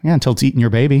 Okay. Yeah, until it's eating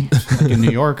your baby like in New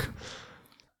York.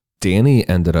 Danny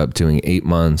ended up doing 8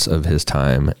 months of his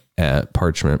time at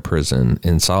Parchment Prison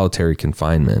in solitary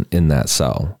confinement in that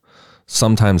cell,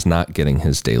 sometimes not getting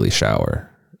his daily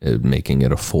shower, making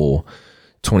it a full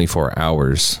 24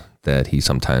 hours that he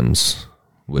sometimes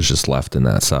was just left in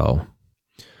that cell.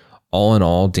 All in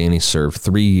all, Danny served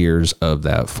 3 years of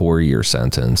that 4-year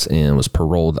sentence and was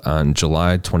paroled on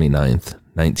July 29th,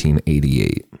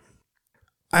 1988.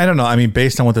 I don't know. I mean,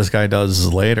 based on what this guy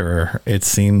does later, it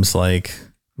seems like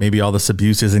maybe all this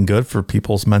abuse isn't good for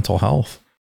people's mental health.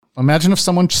 Imagine if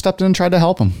someone stepped in and tried to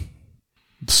help him.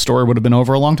 The story would have been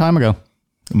over a long time ago.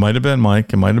 It might have been,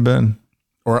 Mike. It might have been.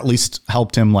 Or at least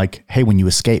helped him like, hey, when you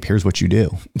escape, here's what you do.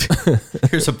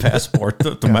 Here's a passport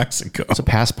to Mexico. It's a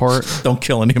passport. Don't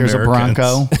kill any Here's Americans.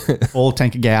 a Bronco, full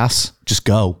tank of gas. Just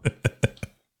go.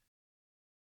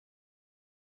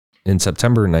 In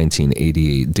September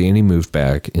 1988, Danny moved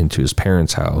back into his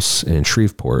parents' house in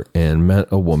Shreveport and met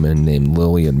a woman named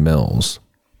Lillian Mills.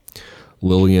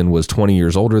 Lillian was 20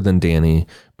 years older than Danny,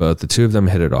 but the two of them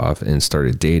hit it off and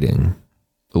started dating.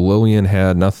 Lillian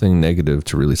had nothing negative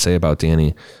to really say about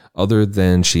Danny, other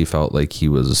than she felt like he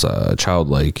was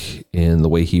childlike in the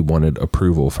way he wanted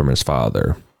approval from his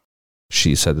father.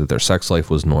 She said that their sex life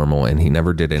was normal and he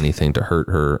never did anything to hurt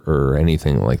her or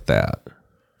anything like that.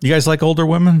 You guys like older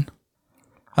women?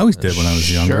 I always did when I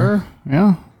was younger. Sure.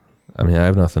 Yeah. I mean, I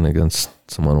have nothing against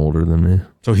someone older than me.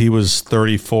 So he was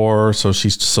 34, so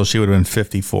she would have been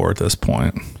 54 at this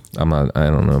point. I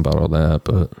don't know about all that,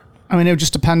 but I mean, it would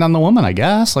just depend on the woman, I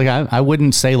guess. Like, I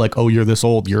wouldn't say like, oh, you're this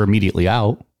old, you're immediately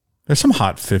out. There's some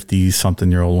hot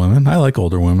 50-something-year-old women. I like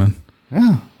older women.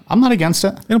 Yeah. I'm not against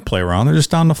it. They don't play around. They're just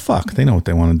down to fuck. They know what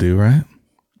they want to do, right?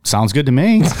 Sounds good to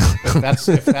me.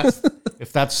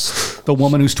 if that's the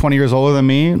woman who's 20 years older than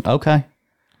me, okay. All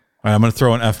right, I'm going to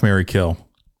throw an F, Marry, Kill.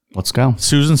 Let's go.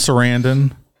 Susan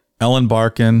Sarandon, Ellen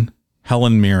Barkin,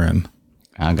 Helen Mirren.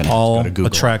 I'm gonna all have to go to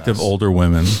Google attractive this. older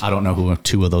women. I don't know who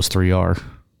 2 of those 3 are.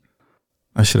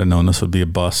 I should have known this would be a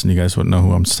bust and you guys wouldn't know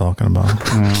who I'm talking about.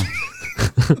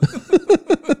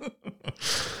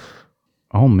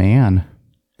 Oh, man.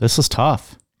 This is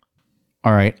tough.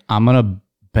 All right. I'm going to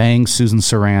bang Susan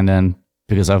Sarandon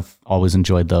because I've always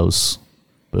enjoyed those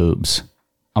boobs.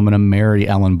 I'm going to marry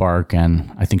Ellen Barkin.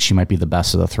 I think she might be the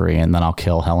best of the 3, and then I'll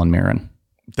kill Helen Mirren.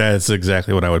 That's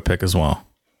exactly what I would pick as well.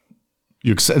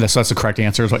 That's the correct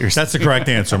answer is what you're saying? That's the correct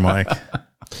answer, Mike.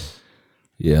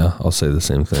 yeah, I'll say the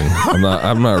same thing.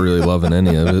 I'm not really loving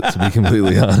any of it, to be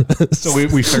completely honest. So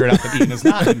we figured out that Ian is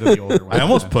not into the older one. I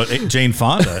almost put Jane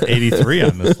Fonda, 83,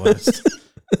 on this list.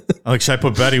 Like, should I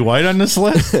put Betty White on this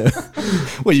list?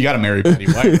 Well, you got to marry Betty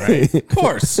White, right? Of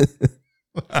course.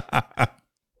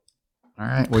 All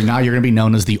right. Well, now you're going to be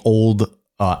known as the old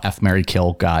F, Marry,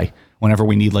 Kill guy. Whenever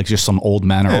we need like just some old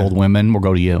men or old women, we'll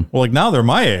go to you. Well, like now they're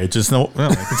my age. It's not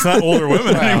older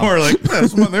women anymore. Like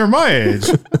they're my age.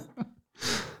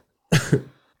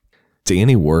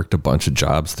 Danny worked a bunch of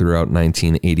jobs throughout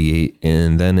 1988,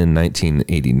 and then in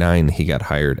 1989, he got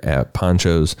hired at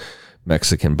Pancho's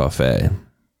Mexican Buffet.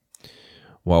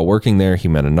 While working there, he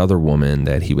met another woman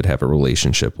that he would have a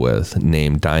relationship with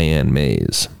named Diane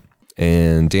Mays.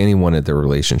 And Danny wanted their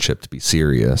relationship to be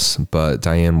serious, but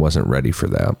Diane wasn't ready for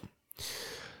that.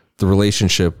 The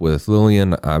relationship with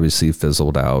Lillian obviously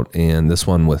fizzled out, and this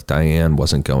one with Diane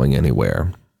wasn't going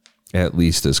anywhere, at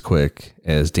least as quick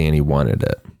as Danny wanted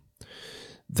it.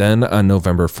 Then on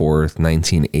November 4th,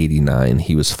 1989,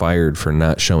 he was fired for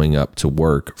not showing up to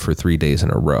work for 3 days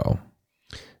in a row.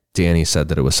 Danny said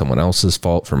that it was someone else's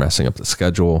fault for messing up the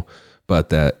schedule, but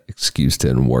that excuse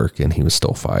didn't work and he was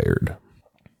still fired.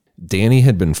 Danny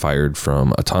had been fired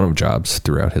from a ton of jobs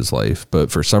throughout his life, but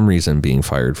for some reason being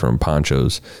fired from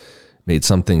Pancho's made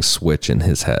something switch in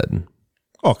his head.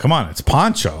 Oh, come on. It's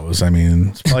Pancho's. I mean,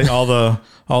 it's probably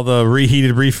all the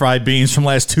reheated, refried beans from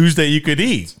last Tuesday you could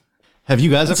eat. Have you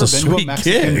guys That's ever a been to a sweet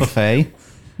Mexican gig. buffet?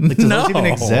 Like, does those even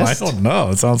exist? I don't know.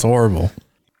 It sounds horrible.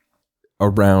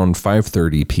 Around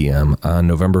 5:30 p.m. on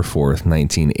November 4th,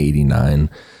 1989,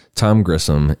 Tom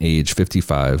Grissom, age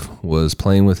 55, was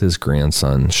playing with his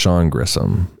grandson, Sean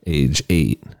Grissom, age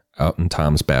 8, out in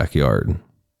Tom's backyard.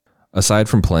 Aside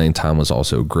from playing, Tom was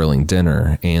also grilling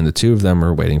dinner, and the two of them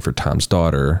were waiting for Tom's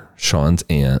daughter, Sean's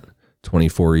aunt,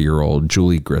 24-year-old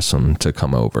Julie Grissom, to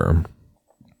come over.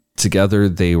 Together,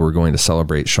 they were going to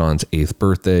celebrate Sean's 8th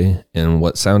birthday in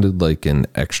what sounded like an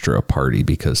extra party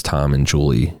because Tom and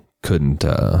Julie couldn't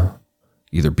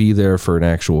either be there for an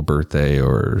actual birthday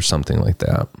or something like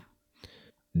that.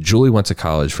 Julie went to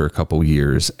college for a couple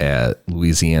years at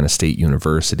Louisiana State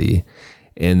University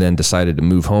and then decided to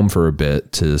move home for a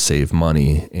bit to save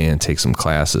money and take some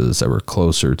classes that were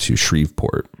closer to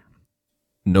Shreveport.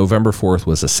 November 4th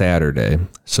was a Saturday,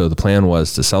 so the plan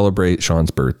was to celebrate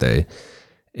Sean's birthday,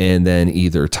 and then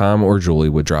either Tom or Julie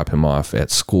would drop him off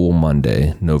at school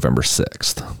Monday, November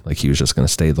 6th, like he was just going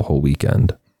to stay the whole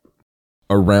weekend.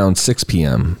 Around 6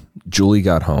 p.m., Julie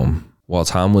got home while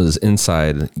Tom was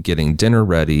inside getting dinner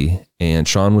ready and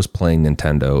Sean was playing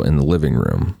Nintendo in the living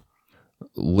room.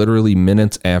 Literally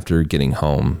minutes after getting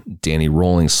home, Danny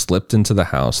Rolling slipped into the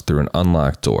house through an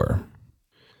unlocked door.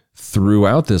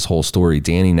 Throughout this whole story,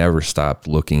 Danny never stopped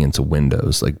looking into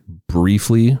windows, like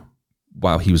briefly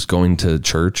while he was going to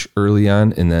church early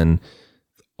on, and then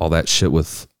all that shit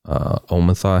with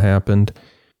Omaha happened.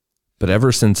 But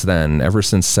ever since then, ever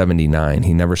since 79,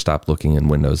 he never stopped looking in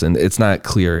windows. And it's not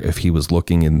clear if he was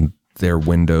looking in their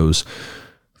windows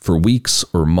for weeks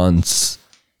or months.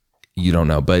 You don't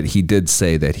know. But he did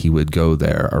say that he would go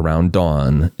there around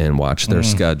dawn and watch their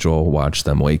schedule, watch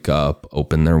them wake up,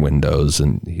 open their windows.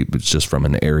 And he was just from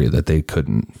an area that they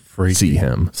couldn't see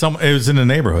him. It was in the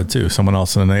neighborhood, too. Someone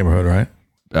else in the neighborhood, right?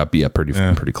 Yeah,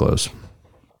 pretty close.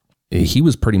 He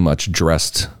was pretty much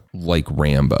dressed like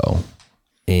Rambo.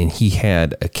 And he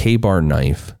had a K-bar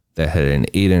knife that had an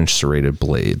 8-inch serrated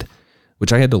blade,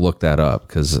 which I had to look that up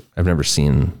because I've never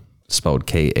seen spelled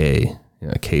K-A,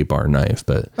 a K-bar knife.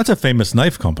 But that's a famous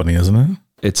knife company, isn't it?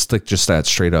 It's like just that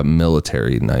straight up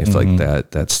military knife, like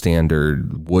that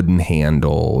standard wooden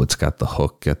handle. It's got the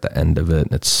hook at the end of it.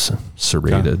 And it's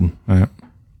serrated. Okay. All right.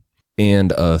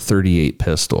 And a .38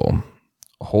 pistol.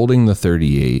 Holding the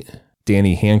 .38,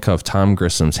 Danny handcuffed Tom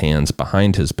Grissom's hands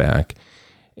behind his back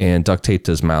and duct taped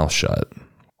his mouth shut.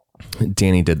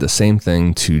 Danny did the same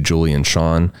thing to Julie and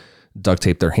Sean, duct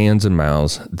taped their hands and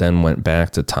mouths, then went back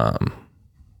to Tom.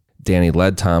 Danny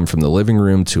led Tom from the living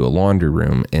room to a laundry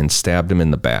room and stabbed him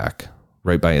in the back,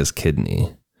 right by his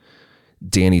kidney.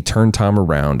 Danny turned Tom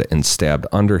around and stabbed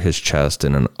under his chest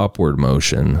in an upward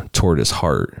motion toward his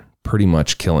heart, pretty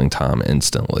much killing Tom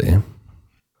instantly.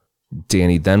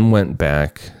 Danny then went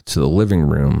back to the living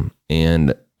room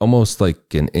and, almost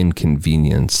like an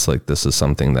inconvenience, like this is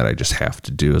something that I just have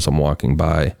to do as I'm walking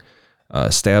by,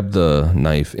 stabbed the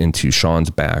knife into Sean's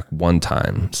back one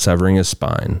time, severing his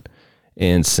spine.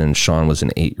 And since Sean was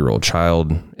an 8-year-old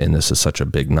child, and this is such a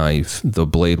big knife, the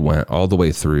blade went all the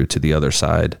way through to the other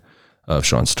side of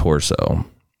Sean's torso.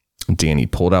 Danny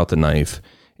pulled out the knife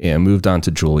and moved on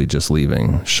to Julie, just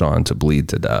leaving Sean to bleed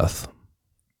to death.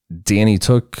 Danny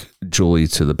took Julie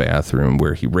to the bathroom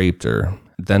where he raped her,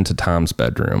 then to Tom's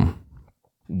bedroom.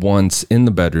 Once in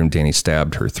the bedroom, Danny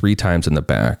stabbed her 3 times in the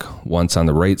back, once on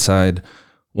the right side,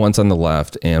 once on the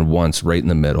left, and once right in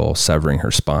the middle, severing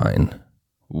her spine.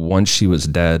 Once she was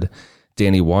dead,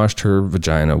 Danny washed her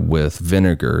vagina with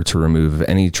vinegar to remove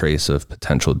any trace of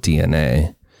potential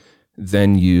DNA,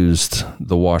 then used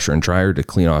the washer and dryer to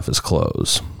clean off his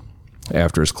clothes.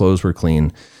 After his clothes were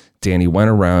clean, Danny went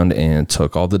around and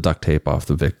took all the duct tape off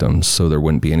the victims so there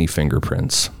wouldn't be any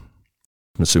fingerprints.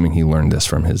 I'm assuming he learned this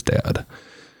from his dad.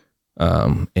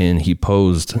 And he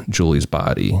posed Julie's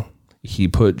body. He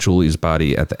put Julie's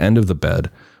body at the end of the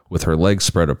bed with her legs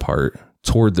spread apart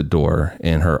toward the door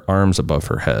and her arms above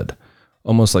her head,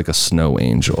 almost like a snow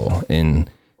angel. And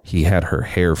he had her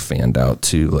hair fanned out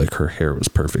too, like her hair was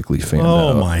perfectly fanned out.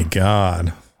 Oh my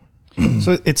God.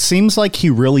 So it seems like he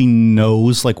really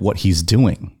knows like what he's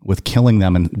doing with killing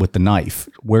them and with the knife.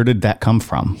 Where did that come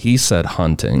from? He said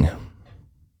hunting.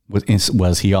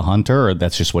 Was he a hunter, or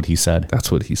that's just what he said? That's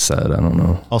what he said. I don't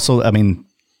know. Also, I mean,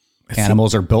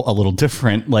 animals are built a little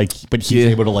different, like, but he's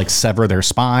able to like sever their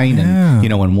spine and, you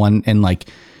know, in one, and like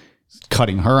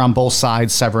cutting her on both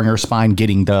sides, severing her spine,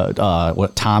 getting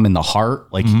the, Tom in the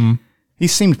heart. Like he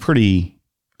seemed pretty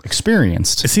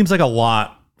experienced. It seems like a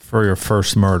lot for your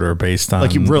first murder based on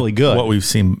like you're really good. What we've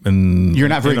seen in You're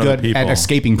not very good at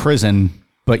escaping prison,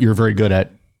 but you're very good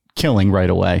at killing right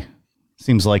away.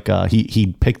 Seems like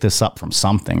he picked this up from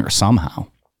something or somehow.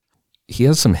 He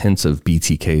has some hints of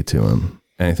BTK to him.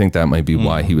 And I think that might be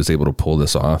why he was able to pull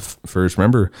this off first.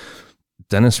 Remember,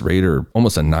 Dennis Rader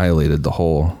almost annihilated the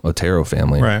whole Otero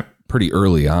family pretty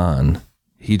early on.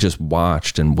 He just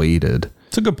watched and waited.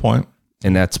 It's a good point.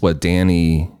 And that's what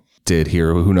Danny did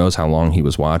here. Who knows how long he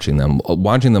was watching them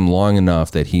long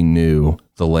enough that he knew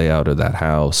the layout of that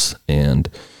house and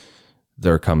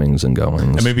their comings and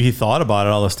goings. And maybe he thought about it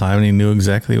all this time and he knew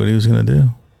exactly what he was going to do.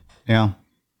 Yeah.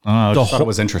 I just thought it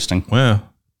was interesting. Yeah.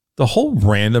 The whole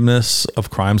randomness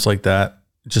of crimes like that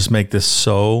just make this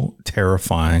so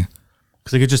terrifying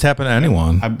because it could just happen to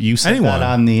anyone. You said that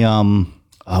on the,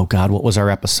 oh God, what was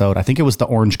our episode? I think it was the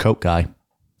orange coat guy.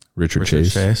 Richard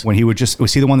Chase. When he would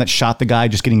was he the one that shot the guy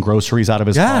just getting groceries out of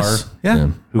his car? Yeah.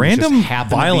 Who Random just happened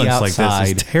to be violence like this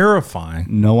outside. is terrifying.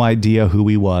 No idea who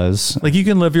he was. Like you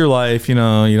can live your life, you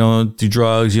know, you don't do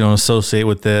drugs, you don't associate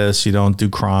with this, you don't do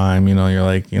crime, you know, you're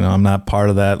like, you know, I'm not part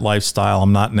of that lifestyle,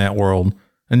 I'm not in that world.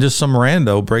 And just some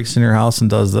rando breaks in your house and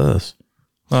does this.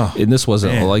 Oh, and this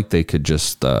wasn't like they could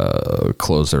just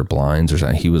close their blinds or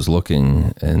something. He was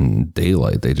looking in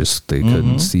daylight. They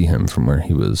couldn't see him from where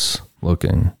he was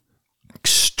looking.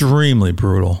 Extremely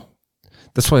brutal.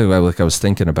 That's why I was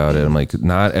thinking about it. I'm like,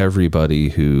 not everybody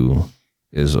who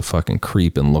is a fucking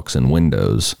creep and looks in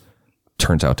windows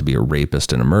turns out to be a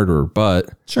rapist and a murderer,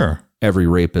 but sure, every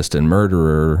rapist and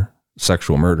murderer,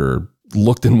 sexual murderer,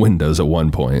 looked in windows at one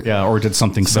point. Yeah, or did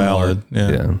something similar.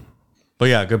 Yeah. But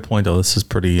yeah, good point though. This is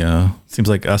pretty seems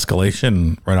like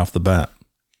escalation right off the bat.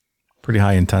 Pretty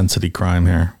high intensity crime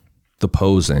here. The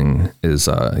posing is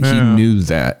he knew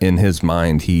that in his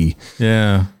mind. He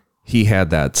had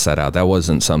that set out. That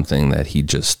wasn't something that he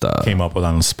just came up with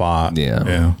on the spot.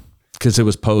 Yeah. Because it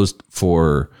was posed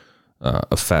for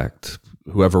effect.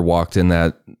 Whoever walked in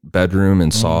that bedroom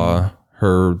and saw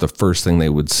her, the first thing they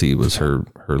would see was her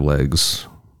legs.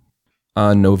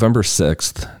 On November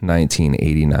 6th,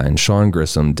 1989, Sean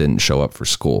Grissom didn't show up for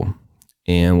school.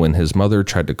 And when his mother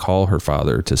tried to call her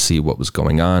father to see what was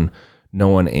going on, no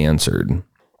one answered.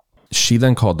 She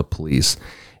then called the police,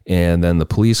 And then the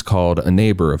police called a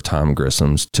neighbor of Tom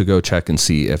Grissom's to go check and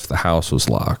see if the house was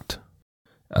locked.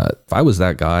 If I was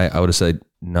that guy, I would have said,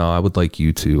 no, I would like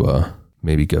you to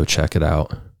maybe go check it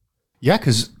out. Yeah,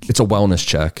 because It's a wellness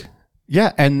check.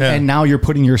 yeah, and now you're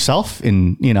putting yourself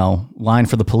in, line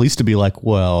for the police to be like,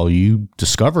 well, you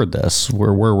discovered this.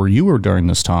 Where were you during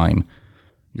this time?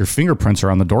 Your fingerprints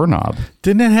are on the doorknob.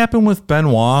 Didn't that happen with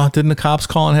Benoit? Didn't the cops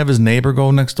call and have his neighbor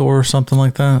go next door or something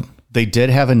like that? They did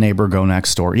have a neighbor go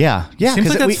next door. Yeah. Seems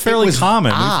like that's fairly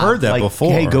common. We've heard that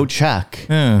before. Hey, go check.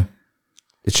 Yeah.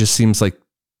 It just seems like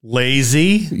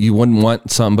Lazy. you wouldn't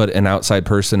want an outside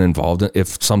person involved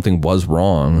if something was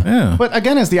wrong. Yeah. But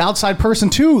again, as the outside person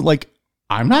too, like,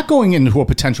 I'm not going into a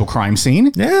potential crime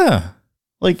scene. Yeah.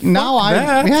 Like now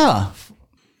that. yeah.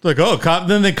 Like, oh,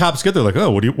 then the cops get there like, oh,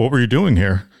 what were you doing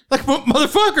here? Like,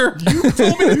 motherfucker, you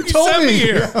told me you sent me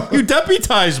here. You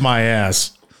deputized my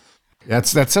ass.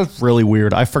 That's really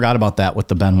weird. I forgot about that with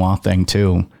the Benoit thing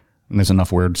too. And there's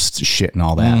enough weird shit and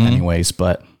all that anyways,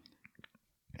 but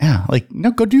yeah, like,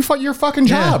 no, go do your fucking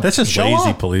job. Yeah, that's just Show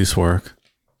lazy up. police work.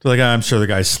 They're like, I'm sure the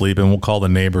guy's sleeping. We'll call the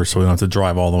neighbor so we don't have to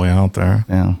drive all the way out there.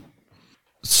 Yeah.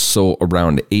 So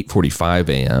around 8:45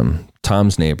 a.m.,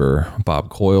 Tom's neighbor, Bob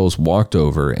Coyles, walked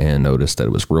over and noticed that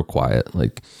it was real quiet.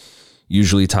 Like,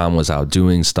 usually Tom was out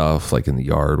doing stuff, like in the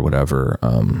yard, whatever,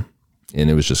 and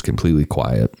it was just completely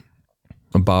quiet.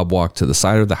 Bob walked to the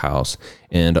side of the house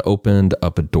and opened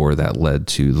up a door that led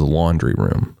to the laundry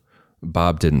room.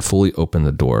 Bob didn't fully open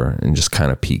the door and just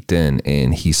kind of peeked in,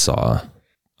 and he saw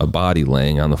a body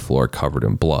laying on the floor covered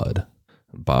in blood.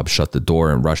 Bob shut the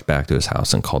door and rushed back to his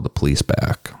house and called the police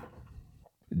back.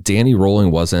 Danny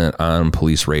Rolling wasn't on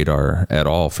police radar at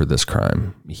all for this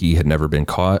crime. He had never been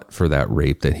caught for that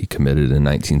rape that he committed in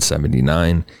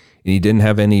 1979, and he didn't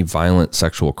have any violent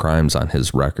sexual crimes on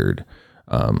his record,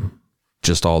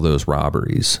 just all those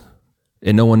robberies.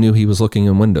 And no one knew he was looking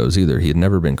in windows either. He had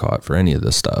never been caught for any of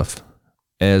this stuff.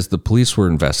 As the police were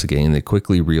investigating, they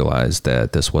quickly realized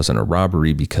that this wasn't a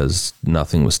robbery because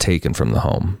nothing was taken from the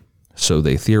home. So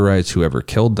they theorized whoever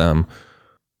killed them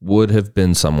would have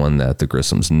been someone that the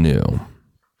Grissoms knew.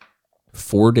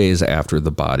 4 days after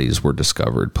the bodies were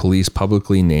discovered, police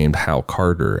publicly named Hal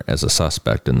Carter as a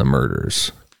suspect in the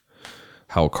murders.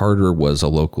 Hal Carter was a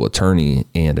local attorney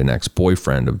and an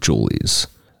ex-boyfriend of Julie's.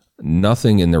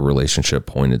 Nothing in their relationship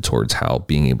pointed towards Hal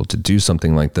being able to do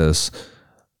something like this,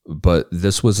 but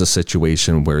this was a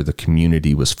situation where the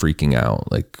community was freaking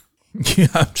out. Like, Yeah,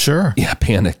 I'm sure. yeah,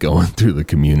 panic going through the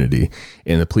community,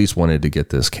 and the police wanted to get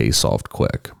this case solved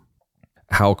quick.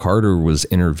 Hal Carter was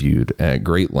interviewed at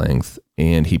great length,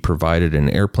 and he provided an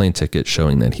airplane ticket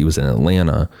showing that he was in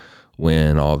Atlanta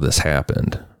when all of this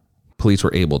happened. Police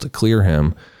were able to clear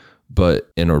him, but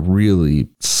in a really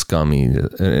scummy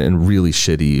and really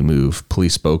shitty move,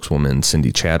 police spokeswoman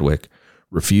Cindy Chadwick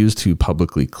refused to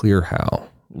publicly clear Hal,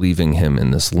 leaving him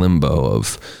in this limbo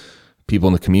of people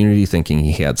in the community thinking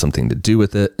he had something to do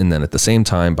with it. And then at the same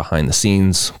time, behind the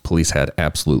scenes, police had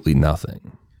absolutely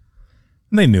nothing.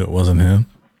 They knew it wasn't him.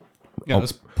 Yeah,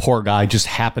 this poor guy just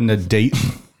happened to date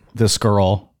this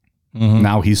girl.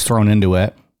 Now he's thrown into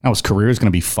it. Now his career is going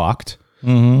to be fucked.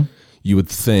 You would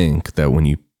think that when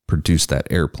you produce that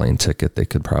airplane ticket, they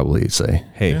could probably say,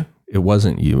 hey, it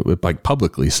wasn't you. Like,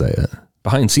 publicly say it.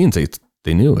 Behind scenes,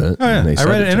 they knew it. Oh, yeah. And they I said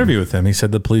read it an to interview with him. He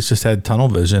said the police just had tunnel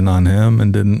vision on him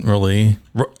and didn't really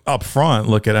up front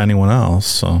look at anyone else.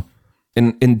 So,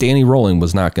 And Danny Rolling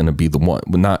was not going to be the one,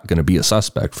 not going to be a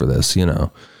suspect for this,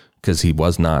 because he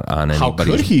was not on How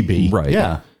anybody's. could he be? Right.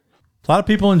 Yeah. a lot of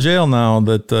people in jail now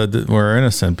that were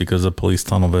innocent because of police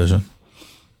tunnel vision.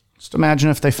 Just imagine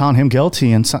if they found him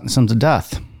guilty and sentenced him to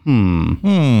death.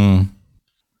 On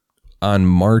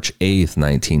March 8th,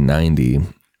 1990,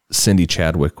 Cindy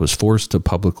Chadwick was forced to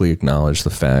publicly acknowledge the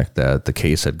fact that the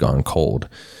case had gone cold,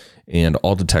 and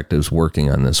all detectives working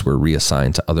on this were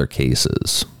reassigned to other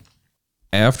cases.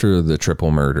 After the triple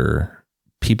murder,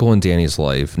 people in Danny's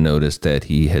life noticed that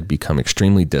he had become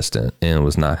extremely distant and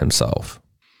was not himself.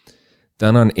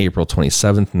 Then on April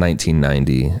 27th,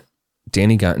 1990,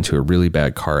 Danny got into a really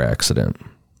bad car accident.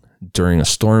 During a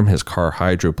storm, his car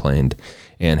hydroplaned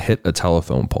and hit a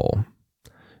telephone pole.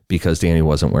 Because Danny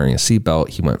wasn't wearing a seatbelt,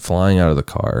 he went flying out of the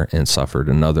car and suffered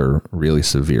another really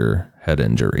severe head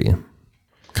injury.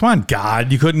 Come on,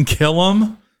 God, you couldn't kill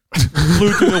him?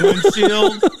 Flew through the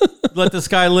windshield? Let this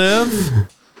guy live?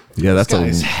 Yeah, that's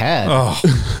His head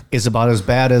is about as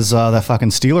bad as that fucking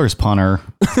Steelers punter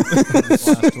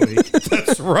last week.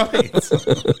 That's right.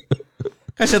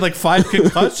 I said like 5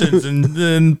 concussions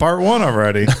in part 1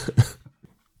 already.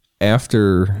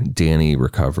 After Danny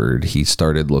recovered, he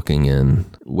started looking in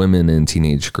women and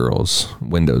teenage girls'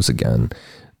 windows again.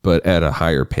 but at a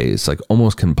higher pace, like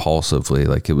almost compulsively,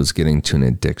 like it was getting to an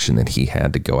addiction that he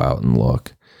had to go out and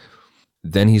look.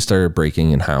 Then he started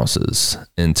breaking in houses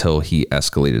until he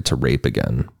escalated to rape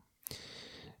again.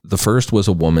 The first was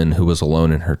a woman who was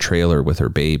alone in her trailer with her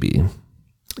baby.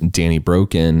 Danny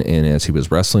broke in, and as he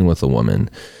was wrestling with the woman,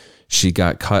 she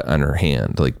got cut on her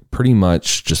hand, like pretty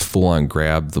much just full on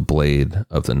grabbed the blade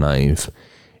of the knife.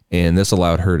 And this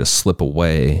allowed her to slip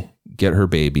away, get her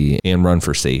baby, and run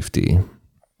for safety.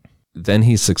 Then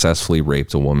he successfully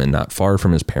raped a woman not far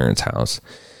from his parents' house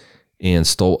and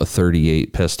stole a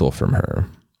 .38 pistol from her.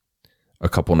 A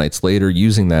couple nights later,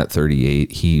 using that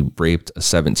 .38, he raped a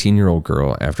 17-year-old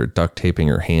girl after duct taping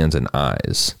her hands and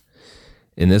eyes.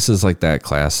 And this is like that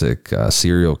classic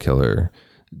serial killer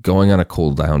going on a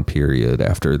cool down period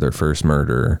after their first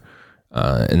murder.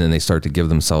 And then they start to give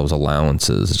themselves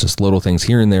allowances, just little things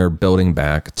here and there, building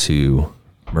back to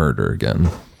murder again.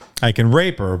 I can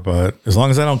rape her, but as long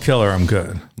as I don't kill her, I'm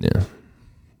good. Yeah.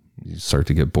 You start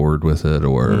to get bored with it,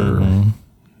 or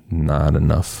not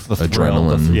enough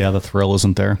adrenaline. The thrill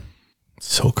isn't there.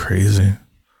 So crazy.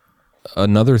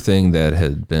 Another thing that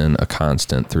had been a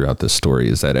constant throughout this story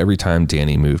is that every time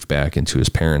Danny moved back into his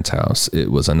parents' house,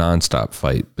 it was a nonstop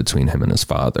fight between him and his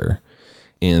father.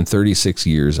 And 36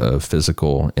 years of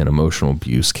physical and emotional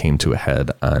abuse came to a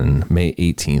head on May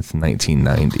 18th,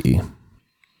 1990.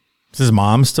 Does his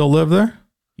mom still live there?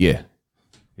 Yeah.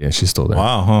 Yeah, she's still there.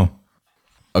 Wow, huh?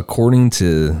 According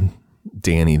to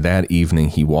Danny, that evening,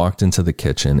 he walked into the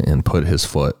kitchen and put his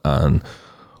foot on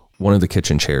one of the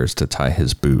kitchen chairs to tie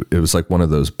his boot. It was like one of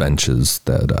those benches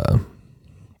that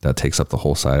takes up the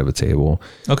whole side of a table.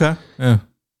 Okay, yeah.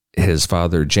 His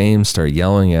father, James, started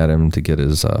yelling at him to get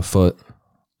his foot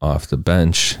off the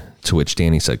bench, to which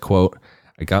Danny said, quote,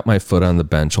 "I got my foot on the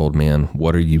bench, old man.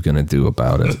 What are you going to do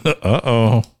about it?"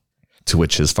 Uh-oh. To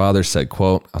which his father said,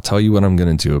 quote, "I'll tell you what I'm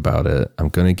going to do about it. I'm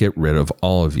going to get rid of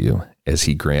all of you," as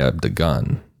he grabbed a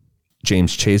gun.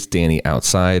 James chased Danny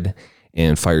outside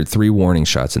and fired 3 warning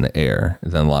shots in the air,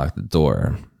 then locked the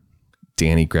door.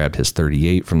 Danny grabbed his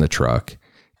 .38 from the truck,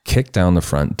 kicked down the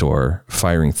front door,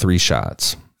 firing 3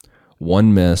 shots.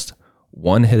 1 missed,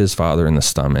 1 hit his father in the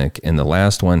stomach, and the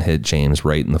last one hit James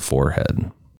right in the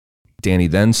forehead. Danny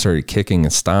then started kicking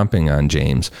and stomping on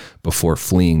James before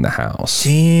fleeing the house.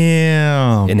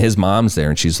 Damn. And his mom's there,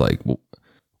 and she's like,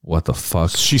 "What the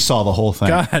fuck?" She saw the whole thing.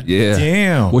 God Yeah.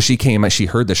 damn. Well, she came out, she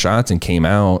heard the shots and came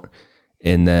out,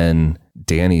 and then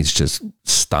Danny's just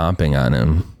stomping on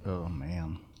him. Oh,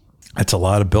 man. That's a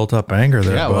lot of built-up anger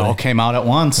there, Yeah, buddy. it all came out at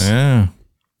once. Yeah.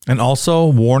 And also,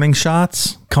 warning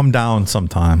shots come down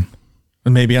sometime.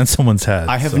 And maybe on someone's head.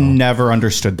 I have so. never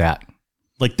understood that.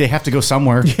 Like, they have to go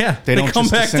somewhere. Yeah, they don't come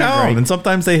just back disintegrate. down, and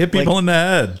sometimes they hit people Like, in the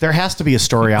head. There has to be a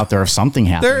story out there of something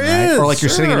happening. There right? is, Or like you're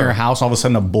sitting in sure. your house, all of a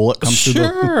sudden a bullet comes through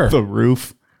Sure. the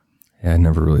roof. Yeah, I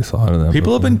never really thought of that.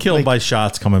 People have before. been killed by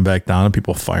shots coming back down and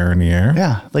people fire in the air.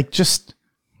 Yeah, like just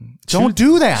don't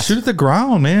do that. Shoot at the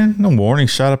ground, man. No warning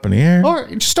shot up in the air. Or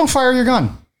just don't fire your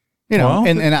gun. You know, Well,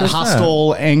 in a there's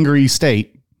hostile, angry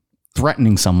state,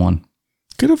 threatening someone.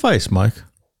 Good advice, Mike.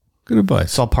 Good advice.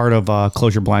 It's all part of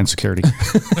Close Your Blind security. Part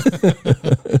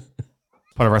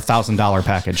of our $1,000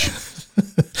 package.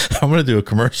 I'm going to do a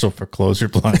commercial for Close Your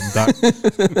Blind.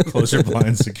 Close Your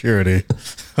Blind security.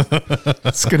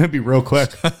 It's going to be real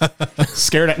quick.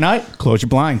 Scared at night? Close your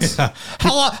blinds.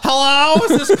 Hello?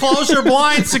 Is this Close Your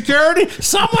Blind security?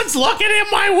 Someone's looking in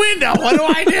my window. What do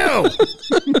I do?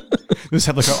 Just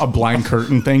have like a blind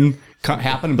curtain thing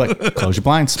happen and be like, close your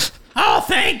blinds. Oh,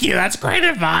 thank you. That's great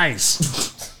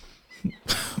advice.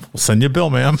 We'll send you a bill,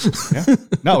 ma'am. Yeah.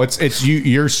 No, it's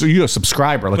you're a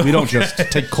subscriber. Like, we don't just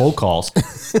take cold calls.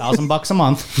 $1,000 a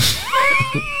month.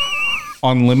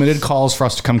 Unlimited calls for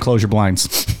us to come close your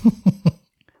blinds.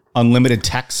 Unlimited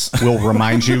texts will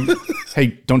remind you, hey,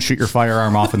 don't shoot your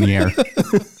firearm off in the air.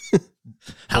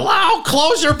 Hello,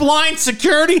 Close Your Blind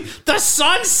security. The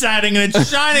sun's setting and it's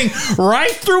shining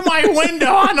right through my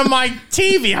window onto my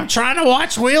TV. I'm trying to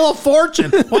watch Wheel of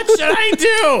Fortune. What should I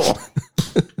do?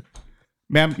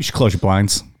 Ma'am, you should close your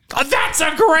blinds. Oh, that's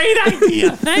a great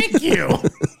idea. Thank you.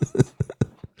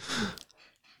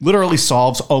 Literally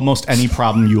solves almost any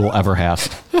problem you will ever have.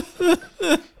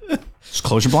 Just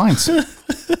close your blinds.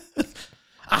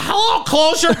 Hello,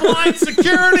 Close Your Blind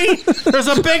security. There's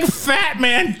a big fat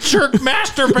man jerk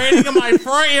masturbating in my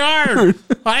front yard.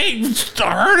 I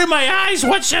hurt in my eyes.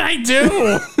 What should I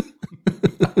do?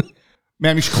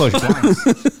 Ma'am, you should close your blinds.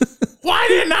 Why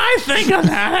didn't I think of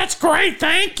that? That's great.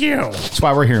 Thank you. That's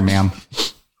why we're here, ma'am.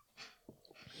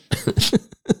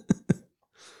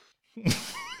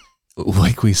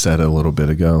 Like we said a little bit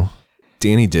ago,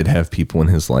 Danny did have people in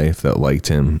his life that liked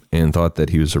him and thought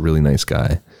that he was a really nice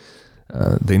guy.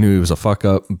 They knew he was a fuck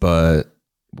up, but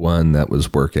one that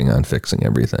was working on fixing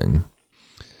everything.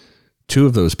 Two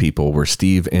of those people were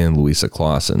Steve and Louisa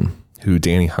Clausen, who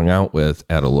Danny hung out with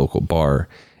at a local bar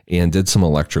and did some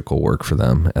electrical work for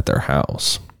them at their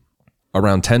house.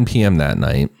 Around 10 p.m. that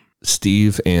night,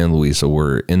 Steve and Louisa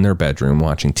were in their bedroom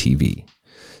watching TV.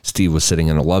 Steve was sitting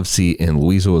in a love seat and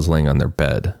Louisa was laying on their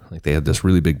bed. Like, they had this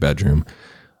really big bedroom.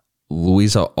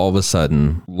 Louisa all of a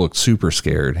sudden looked super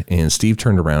scared, and Steve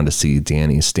turned around to see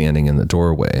Danny standing in the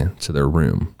doorway to their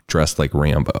room, dressed like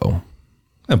Rambo.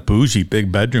 A bougie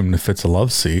big bedroom that fits a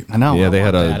love seat. I know. Yeah, they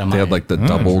had like the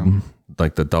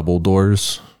double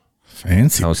doors.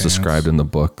 Fancy. How it's pants. described in the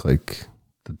book, like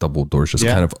the double doors just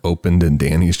kind of opened and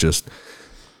Danny's just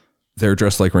there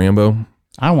dressed like Rambo.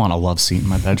 I want a love seat in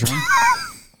my bedroom.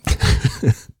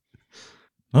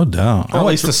 No doubt. Or at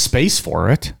least a space for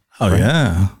it. Oh,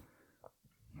 yeah.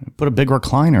 Put a big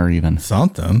recliner even.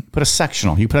 Something. Put a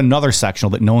sectional. You put another sectional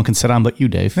that no one can sit on but you,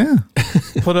 Dave. Yeah.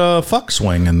 Put a fuck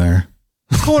swing in there.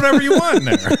 Put whatever you want in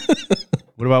there.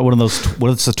 What about one of those,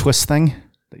 what's the twist thing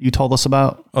that you told us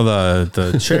about? Oh,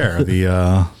 the chair.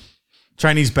 The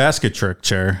Chinese basket trick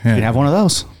chair. Yeah. You can have one of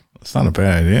those. It's not a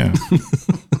bad idea.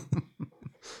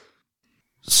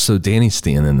 So Danny's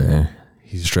standing there.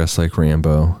 He's dressed like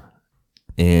Rambo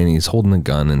and he's holding a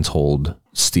gun and told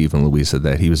Steve and Louisa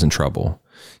that he was in trouble.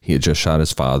 He had just shot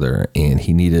his father and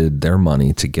he needed their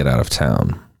money to get out of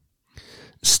town.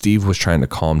 Steve was trying to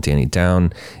calm Danny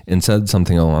down and said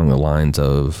something along the lines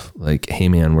of like, "Hey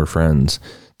man, we're friends."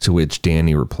 To which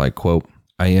Danny replied, quote,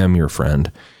 "I am your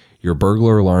friend. Your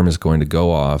burglar alarm is going to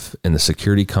go off and the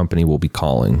security company will be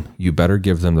calling. You better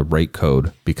give them the right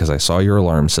code because I saw your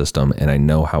alarm system and I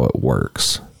know how it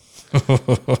works."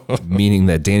 Meaning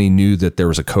that Danny knew that there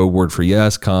was a code word for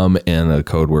yes, come, and a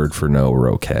code word for no or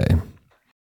okay.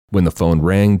 When the phone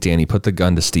rang, Danny put the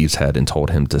gun to Steve's head and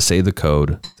told him to say the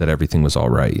code, that everything was all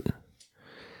right.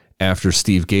 After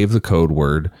Steve gave the code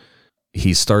word,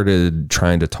 he started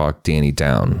trying to talk Danny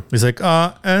down. He's like,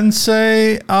 and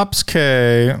say ops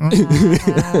K.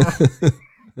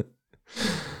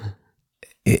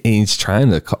 He's trying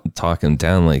to talk him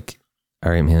down like,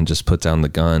 all right, man, just put down the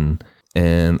gun.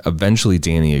 And eventually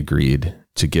Danny agreed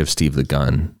to give Steve the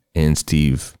gun. And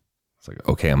Steve was like,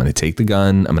 okay, I'm going to take the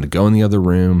gun. I'm going to go in the other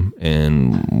room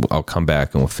and I'll come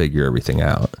back and we'll figure everything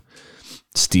out.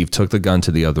 Steve took the gun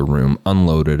to the other room,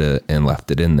 unloaded it, and left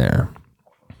it in there.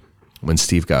 When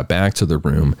Steve got back to the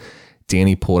room,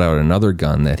 Danny pulled out another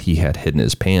gun that he had hidden in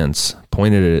his pants,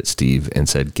 pointed it at Steve, and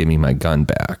said, "Give me my gun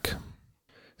back."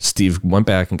 Steve went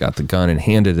back and got the gun and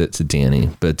handed it to Danny,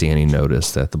 but Danny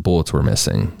noticed that the bullets were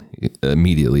missing. He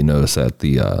immediately noticed that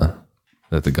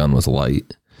the gun was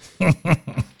light.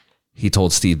 He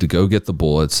told Steve to go get the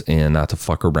bullets and not to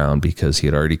fuck around because he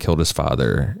had already killed his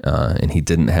father, and he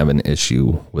didn't have an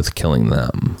issue with killing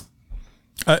them.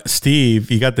 Steve,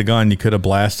 you got the gun. You could have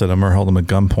blasted him or held him at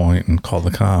gunpoint and called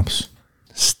the cops.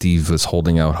 Steve was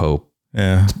holding out hope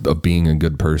Yeah. of being a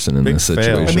good person in this fail.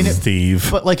 situation. I mean, Steve.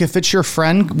 But like, if it's your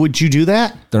friend, would you do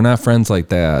that? They're not friends like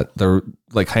that. They're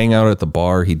like hang out at the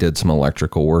bar. He did some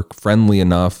electrical work, friendly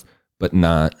enough, but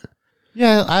not.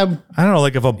 Yeah, I don't know,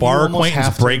 like if a bar almost have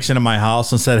acquaintance to. breaks into my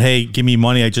house and said, "Hey, give me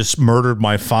money. I just murdered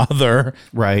my father."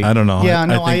 right. I don't know. Yeah,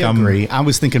 no, I think agree. I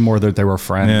was thinking more that they were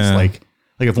friends. Yeah. Like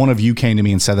if one of you came to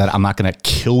me and said that I'm not going to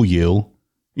kill you,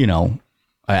 you know,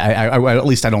 I at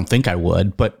least I don't think I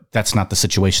would, but that's not the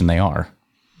situation they are.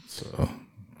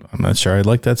 I'm not sure I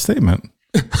like that statement.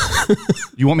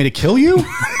 You want me to kill you?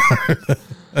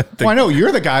 Well, I know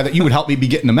you're the guy that you would help me be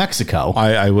getting to Mexico.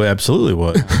 I would absolutely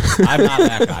would. I'm not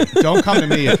that guy. Don't come to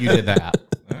me if you did that.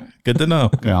 Good to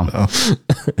know. Yeah.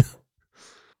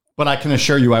 But I can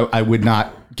assure you, I would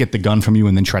not get the gun from you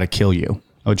and then try to kill you.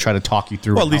 I would try to talk you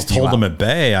through. Well, at and least help you hold him out. at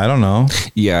bay. I don't know.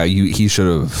 Yeah, he should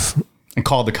have. And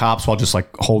called the cops while just like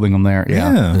holding them there.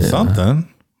 Yeah, Yeah. something.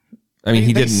 I mean,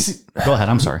 he They didn't. Go ahead.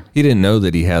 I'm sorry. He didn't know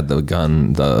that he had the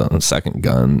gun, the second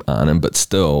gun on him, but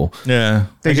still. Yeah.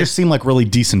 They just seem like really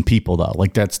decent people, though.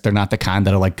 Like they're not the kind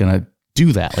that are like gonna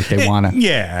do that. Like they want to.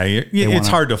 Yeah, it's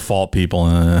hard to fault people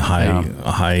in a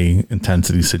high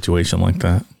intensity situation like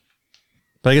that.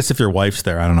 But I guess if your wife's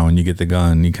there, I don't know, and you get the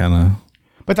gun, you kind of.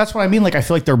 But that's what I mean. Like I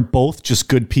feel like they're both just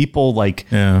good people. Like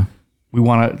Yeah. we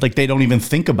want to. Like they don't even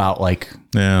think about like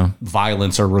Yeah.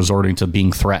 violence or resorting to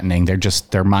being threatening. They're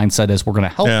just their mindset is we're gonna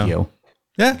help Yeah. you.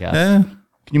 Yeah. guess. Yeah. Can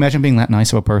you imagine being that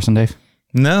nice of a person, Dave?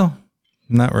 No,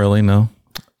 not really. No.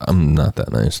 I'm not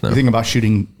that nice. No. You think about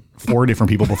shooting 4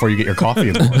 different people before you get your coffee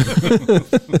in the morning.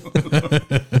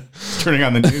 Turning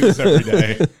on the news every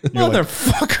day. You're like,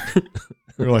 Motherfucker.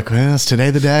 You're like, well, is today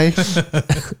the day?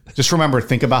 Just remember,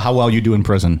 think about how well you do in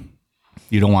prison.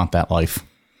 You don't want that life.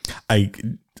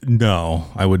 No,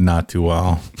 I would not do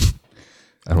well.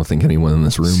 I don't think anyone in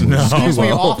this room would. No, Excuse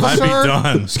me, I'd be officer.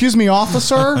 done. Excuse me,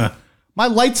 officer. My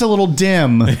light's a little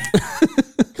dim.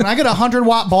 Can I get a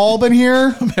 100-watt bulb in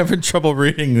here? I'm having trouble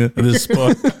reading this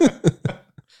book.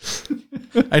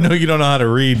 I know you don't know how to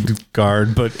read,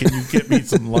 guard, but can you get me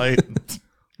some light?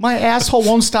 My asshole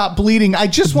won't stop bleeding. I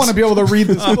just want to be able to read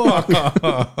this book.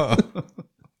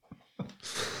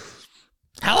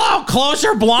 Hello, close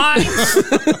your blinds.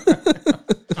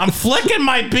 I'm flicking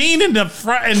my bean in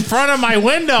front of my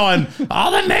window, and all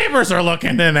the neighbors are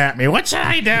looking in at me. What should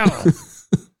I do?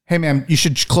 Hey, man, you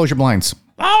should close your blinds.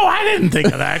 Oh, I didn't think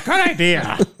of that. Good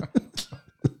idea.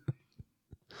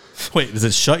 Wait, is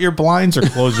it shut your blinds or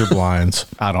close your blinds?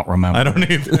 I don't remember. I don't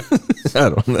either. I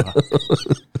don't know.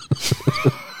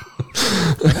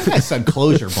 I think I said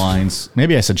close your blinds.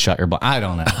 Maybe I said shut your blinds. I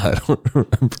don't know. I don't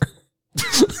remember.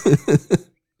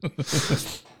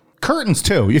 Curtains,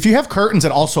 too. If you have curtains,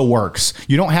 it also works.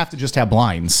 You don't have to just have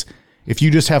blinds. If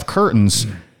you just have curtains,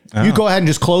 you go ahead and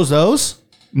just close those.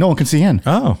 No one can see in.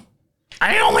 Oh.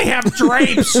 I only have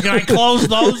drapes. Can I close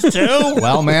those too?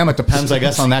 Well, ma'am, it depends, I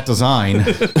guess, on that design.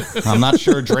 I'm not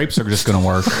sure drapes are just going to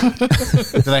work.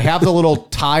 Do they have the little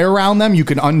tie around them? You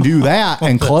can undo that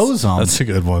and close them. That's a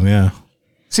good one, yeah.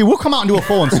 See, we'll come out and do a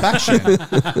full inspection,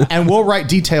 and we'll write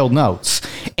detailed notes.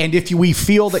 And if we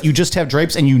feel that you just have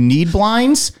drapes and you need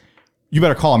blinds, you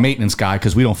better call a maintenance guy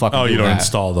because we don't fucking Oh, you don't that.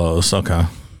 install those. Okay.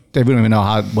 Dave, we don't even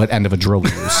know what end of a drill to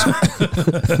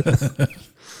use.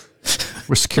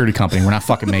 We're a security company. We're not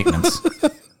fucking maintenance.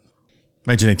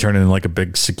 Imagine they turn into like a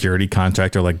big security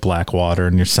contractor like Blackwater,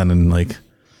 and you're sending like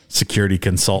security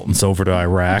consultants over to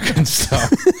Iraq and stuff.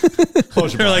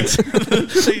 They're like,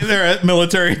 they're at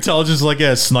military intelligence, like,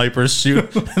 yeah, snipers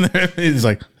shoot. And he's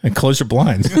like, hey, close your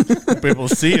blinds. Be able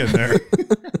to see in there.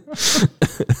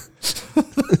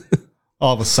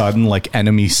 All of a sudden, like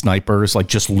enemy snipers, like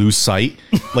just lose sight.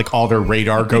 Like all their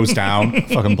radar goes down.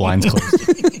 Fucking blinds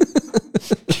closed.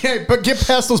 But get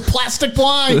past those plastic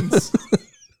blinds.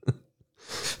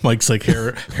 Mike's like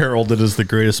heralded as the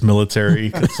greatest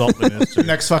military consultant in history.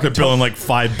 Next fucking They're billing like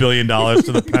 $5 billion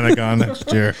to the Pentagon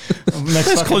next year.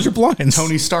 Next Close your blinds.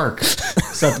 Tony Stark.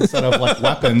 Instead of like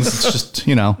weapons, it's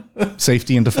just,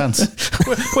 safety and defense.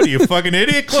 What are you, fucking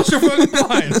idiot? Close your fucking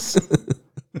blinds.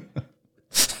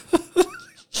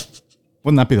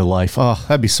 Wouldn't that be the life? Oh,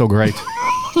 that'd be so great.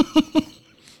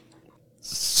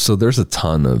 So there's a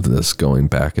ton of this going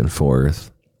back and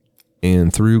forth.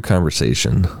 And through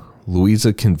conversation,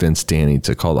 Louisa convinced Danny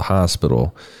to call the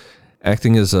hospital,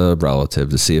 acting as a relative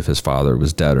to see if his father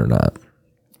was dead or not.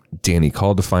 Danny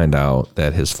called to find out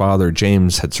that his father,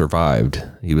 James, had survived.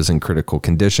 He was in critical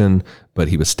condition, but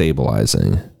he was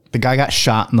stabilizing. The guy got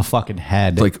shot in the fucking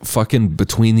head. Like fucking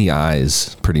between the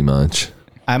eyes, pretty much.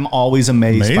 I'm always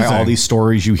amazed by all these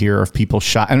stories you hear of people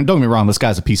shot. And don't get me wrong, this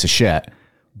guy's a piece of shit.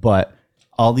 But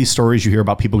all these stories you hear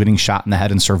about people getting shot in the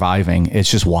head and surviving, it's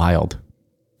just wild.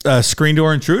 Screen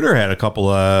Door Intruder had a couple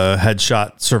of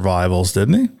headshot survivals,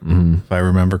 didn't he? Mm-hmm. If I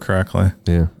remember correctly.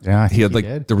 Yeah. Yeah, I think he had like,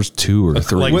 did. there was 2 or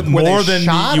 3. Like Were they more than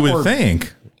shot you or would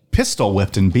think. Pistol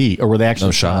whipped and beat, or were they actually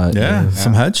No shot. Yeah,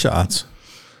 some headshots.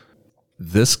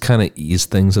 This kind of eased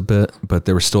things a bit, but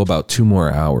there were still about 2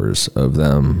 more hours of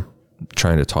them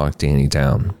trying to talk Danny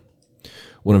down.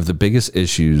 One of the biggest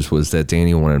issues was that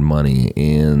Danny wanted money,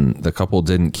 and the couple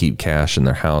didn't keep cash in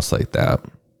their house like that.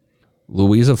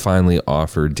 Louisa finally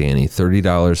offered Danny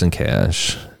 $30 in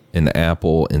cash, an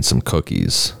apple, and some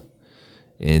cookies.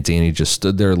 And Danny just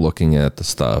stood there looking at the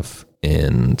stuff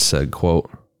and said, quote,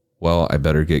 "Well, I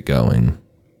better get going."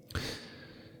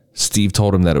 Steve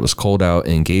told him that it was cold out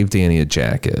and gave Danny a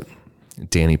jacket.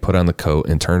 Danny put on the coat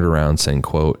and turned around saying,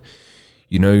 quote,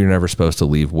 "You know you're never supposed to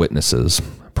leave witnesses.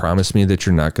 Promise me that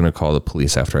you're not going to call the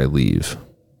police after I leave."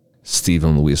 Steve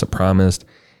and Louisa promised,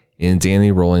 and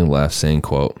Danny rolling left saying,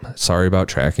 quote, "Sorry about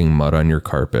tracking mud on your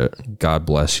carpet. God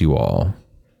bless you all."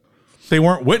 They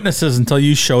weren't witnesses until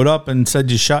you showed up and said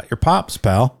you shot your pops,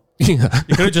 pal. Yeah.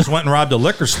 You could have just went and robbed a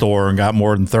liquor store and got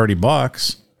more than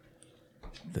 $30.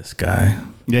 This guy.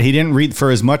 Yeah, he didn't read for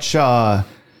as much,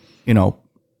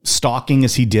 stalking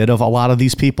as he did of a lot of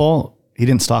these people. He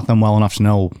didn't stalk them well enough to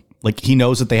know, like, he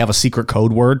knows that they have a secret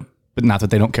code word, but not that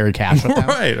they don't carry cash with them.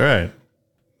 Right.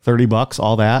 $30,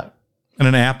 all that. And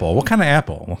an apple. What kind of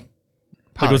apple?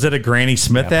 Like, was it a Granny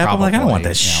Smith apple? Like, I don't want that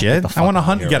Yeah, shit. get the I want fuck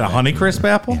out of get a here with that. Honeycrisp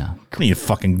apple? Yeah. Come here, you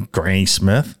fucking Granny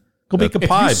Smith. Go bake a If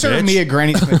pie, you serve bitch. me a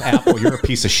Granny Smith apple, you're a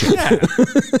piece of shit.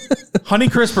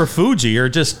 Honeycrisp or Fuji, or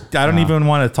just I don't even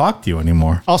want to talk to you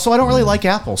anymore. Also, I don't really like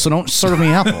apples, so don't serve me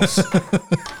apples.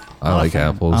 I like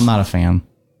apples. I'm not a fan.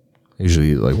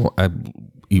 Usually, I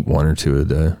eat 1 or 2 a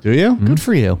day. Do you? Good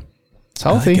for you. It's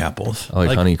I healthy. like apples. I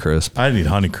like Honeycrisp. I need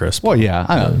Honeycrisp. Well, yeah.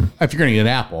 I know. If you're going to eat an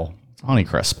apple, it's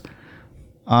Honeycrisp.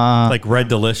 Like Red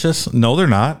Delicious? No, they're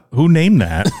not. Who named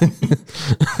that?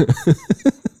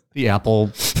 The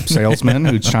apple salesman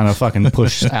who's trying to fucking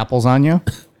push apples on you.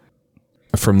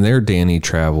 From there, Danny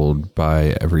traveled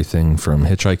by everything from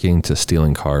hitchhiking to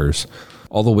stealing cars,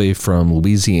 all the way from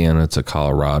Louisiana to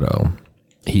Colorado.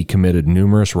 He committed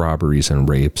numerous robberies and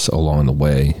rapes along the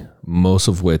way, most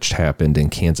of which happened in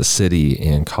Kansas City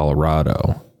and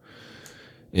Colorado.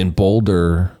 In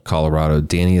Boulder, Colorado,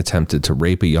 Danny attempted to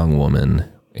rape a young woman,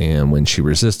 and when she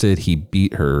resisted, he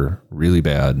beat her really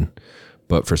bad,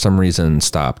 but for some reason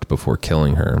stopped before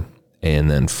killing her and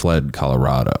then fled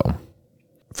Colorado.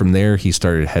 From there, he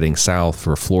started heading south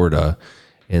for Florida,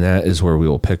 and that is where we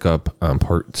will pick up on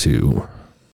part 2.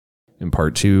 In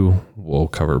part 2, we'll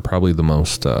cover probably the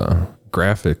most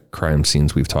graphic crime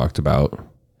scenes we've talked about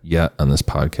yet on this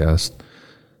podcast.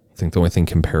 I think the only thing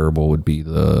comparable would be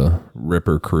the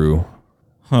Ripper Crew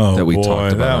Oh, that we boy,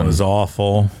 talked about that was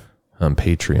awful. on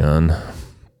Patreon.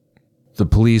 The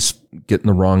police getting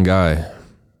the wrong guy.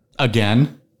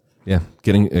 Again. Yeah,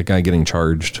 getting a guy getting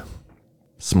charged.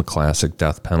 Some classic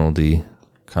death penalty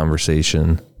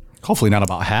conversation. Hopefully not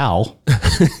about Hal.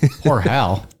 Poor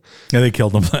Hal. Yeah, they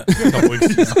killed him. A couple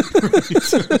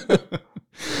weeks ago.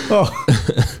 Oh.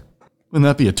 Wouldn't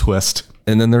that be a twist?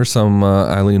 And then there's some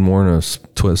Eileen Wuornos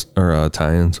twist or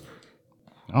tie-ins.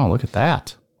 Oh, look at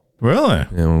that. Really?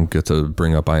 And we'll get to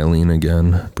bring up Eileen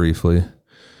again briefly.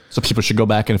 So people should go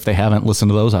back and if they haven't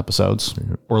listened to those episodes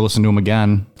or listen to them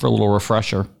again for a little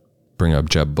refresher. Bring up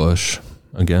Jeb Bush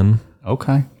again.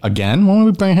 Okay. Again? When would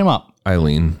we bring him up?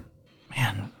 Eileen.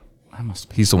 Man, I must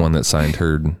be. He's the one that signed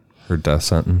her death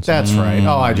sentence. That's right.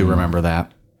 Oh, I do remember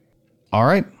that. All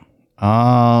right.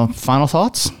 Final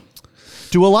thoughts?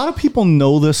 Do a lot of people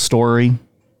know this story?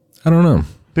 I don't know.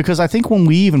 Because I think when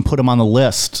we even put him on the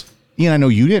list, Ian, I know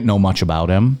you didn't know much about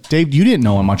him. Dave, you didn't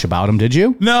know much about him, did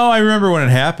you? No, I remember when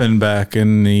it happened back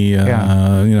in the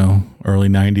early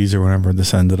 90s or whenever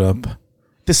this ended up.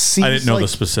 This seems I didn't know like, the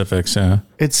specifics. Yeah.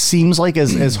 it seems like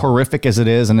as horrific as it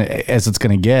is and as it's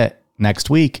going to get next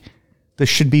week, this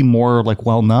should be more like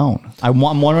well known. I'm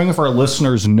wondering if our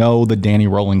listeners know the Danny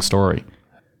Rolling story.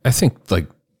 I think like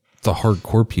the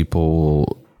hardcore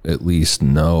people at least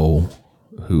know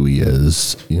who he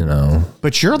is, you know.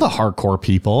 But you're the hardcore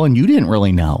people and you didn't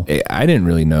really know. I didn't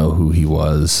really know who he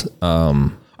was.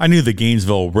 I knew the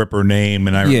Gainesville Ripper name,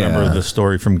 and I remember the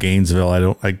story from Gainesville.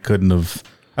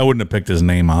 I wouldn't have picked his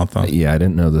name out though. Yeah, I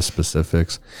didn't know the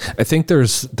specifics. I think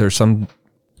there's some,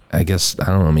 I guess, I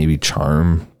don't know, maybe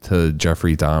charm to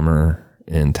Jeffrey Dahmer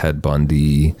and Ted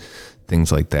Bundy,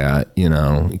 things like that, you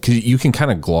know, because you can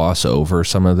kind of gloss over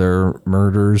some of their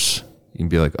murders. You can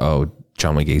be like, oh,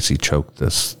 John Gacy choked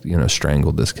this, you know,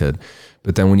 strangled this kid.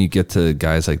 But then when you get to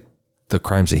guys like the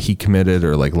crimes that he committed,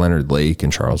 or like Leonard Lake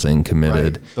and Charles Ng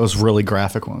committed, Right. Those really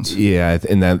graphic ones. yeah,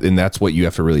 and that's what you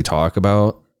have to really talk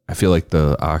about. I feel like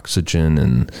the Oxygen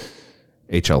and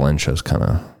HLN shows kind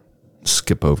of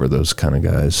skip over those kind of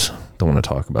guys. Don't want to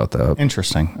talk about that.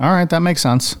 Interesting. All right, that makes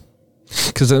sense.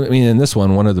 Because I mean, in this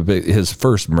one, his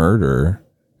first murder,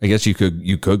 I guess you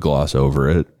could gloss over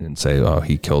it and say, oh,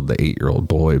 he killed the 8-year-old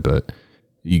boy, but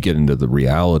you get into the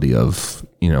reality of,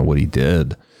 you know, what he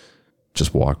did.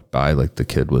 Just walked by like the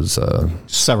kid was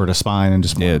Severed a spine and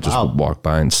just walked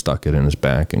by and stuck it in his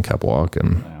back and kept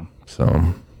walking. Yeah.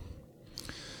 So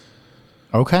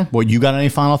Okay. Well, you got any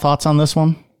final thoughts on this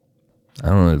one? I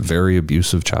don't know, very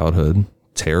abusive childhood,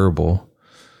 terrible.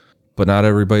 But not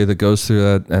everybody that goes through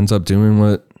that ends up doing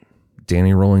what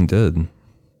Danny Rolling did.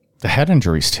 The head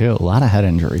injuries too. A lot of head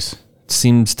injuries. It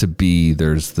seems to be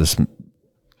there's this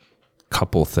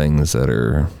couple things that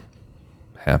are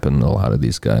happening to a lot of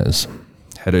these guys.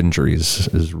 Head injuries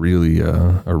is really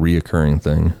a reoccurring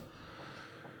thing.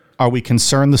 Are we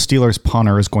concerned the Steelers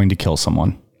punter is going to kill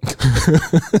someone? Because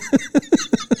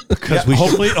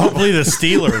hopefully the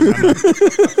Steelers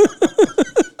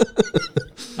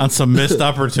on some missed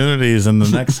opportunities in the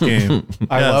next game.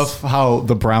 I love how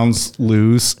the Browns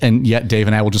lose, and yet Dave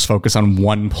and I will just focus on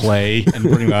one play and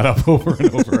bring that up over and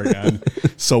over again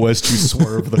so as to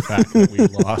swerve the fact that we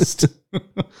lost.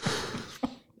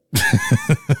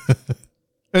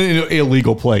 An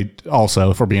illegal play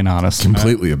also, if we're being honest.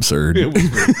 Completely absurd. It was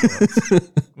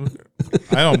ridiculous.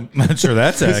 I'm not sure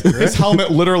that's accurate. His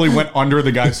helmet literally went under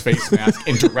the guy's face mask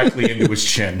and directly into his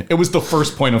chin. It was the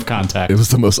first point of contact. It was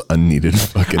the most unneeded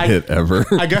fucking hit ever.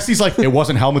 I guess he's like, it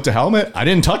wasn't helmet to helmet. I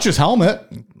didn't touch his helmet.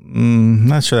 I'm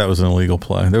not sure that was an illegal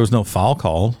play. There was no foul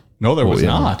called. No, there was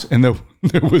not. And there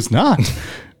was not.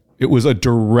 It was a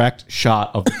direct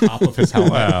shot of the top of his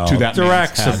helmet to that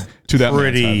direct's man's head. To that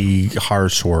pretty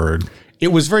harsh word.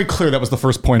 It was very clear that was the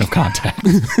first point of contact.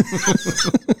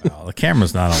 Well, the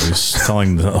camera's not always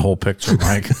telling the whole picture,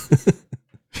 Mike.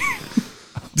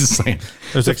 Just saying.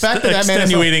 There's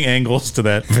extenuating angles to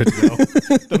that video.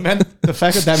 The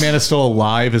fact that man is still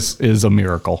alive is a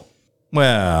miracle.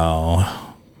 Well,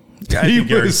 I think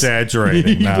you're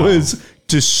exaggerating. He was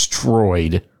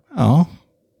destroyed. Oh,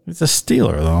 he's a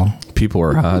Steeler, though. People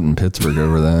were hot in Pittsburgh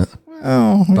over that.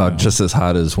 Oh, About just as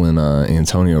hot as when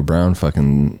Antonio Brown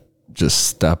fucking just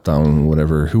stepped on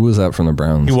whatever. Who was that from the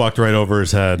Browns? he walked right over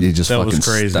his head. He just that fucking was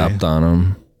crazy. stepped on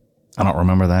him. I don't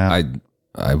remember that.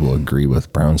 I will agree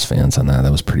with Browns fans on that.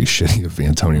 That was pretty shitty of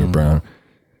Antonio Brown.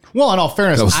 Well, in all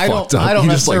fairness, That was I fucked don't up. He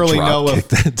just, like, necessarily drop know kicked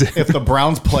that dude. if the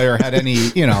Browns player had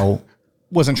any,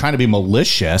 wasn't trying to be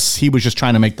malicious. He was just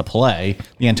trying to make the play.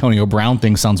 The Antonio Brown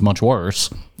thing sounds much worse.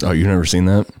 Oh, you've never seen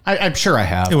that? I'm sure I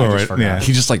have. He went I just right- forgot. yeah.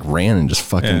 He just like ran and just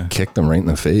fucking kicked him right in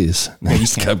the face. And he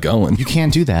just kept going. You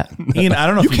can't do that. Ian, I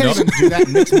don't know You if you know. can't even do that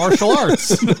in mixed martial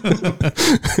arts.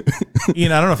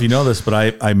 Ian, I don't know if you know this, but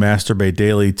I masturbate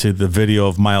daily to the video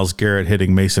of Myles Garrett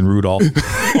hitting Mason Rudolph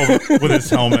with his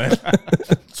helmet.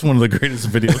 It's one of the greatest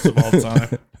videos of all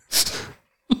time.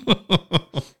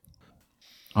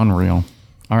 Unreal.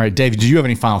 All right, Dave, did you have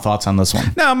any final thoughts on this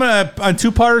one? Now, I'm gonna on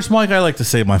two-parters, Mike. I like to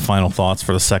save my final thoughts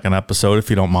for the second episode, if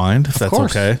you don't mind, if that's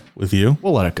course. okay with you.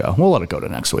 We'll let it go. We'll let it go to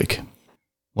next week.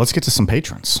 Let's get to some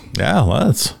patrons. Yeah,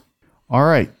 let's. All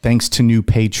right. Thanks to new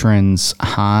patrons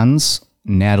Hans,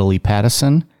 Natalie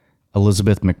Pattison,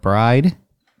 Elizabeth McBride,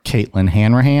 Caitlin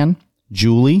Hanrahan,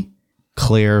 Julie,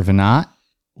 Claire Venat,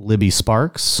 Libby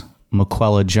Sparks,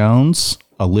 McQuella Jones,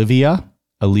 Olivia,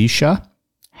 Alicia,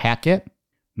 Hackett,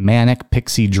 Manic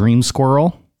Pixie Dream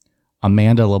Squirrel,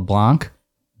 Amanda LeBlanc,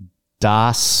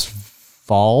 Das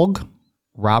Volg,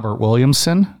 Robert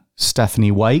Williamson,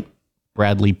 Stephanie White,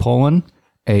 Bradley Pullen,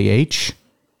 A.H.,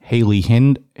 Haley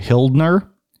Hildner,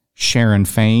 Sharon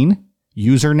Fain,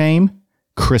 username,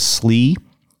 Chris Lee,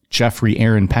 Jeffrey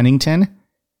Aaron Pennington,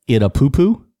 Ida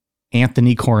Poopoo,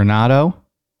 Anthony Coronado,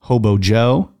 Hobo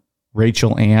Joe,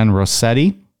 Rachel Ann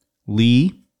Rossetti,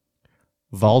 Lee,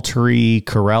 Valtteri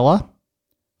Corella,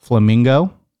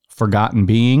 Flamingo, Forgotten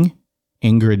Being,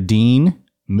 Ingrid Dean,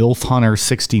 MILF Hunter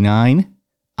 69,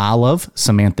 Olive,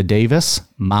 Samantha Davis,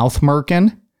 Mouth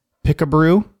Merkin,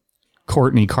 Pickabrew,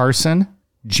 Courtney Carson,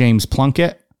 James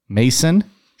Plunkett, Mason,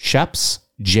 Sheps,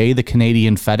 Jay the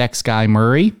Canadian FedEx Guy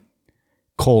Murray,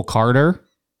 Cole Carter,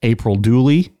 April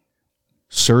Dooley,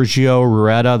 Sergio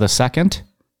Rueda II,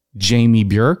 Jamie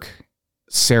Björk,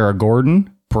 Sarah Gordon,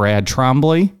 Brad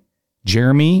Trombley,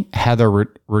 Jeremy, Heather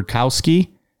Rudkowski,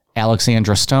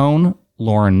 Alexandra Stone,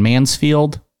 Lauren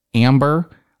Mansfield, Amber,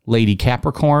 Lady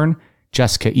Capricorn,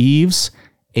 Jessica Eves,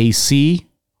 AC,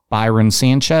 Byron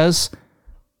Sanchez,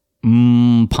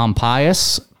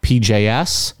 Pompeius,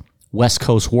 PJS, West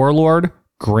Coast Warlord,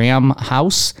 Graham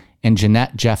House, and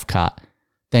Jeanette Jeffcott.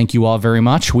 Thank you all very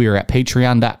much. We are at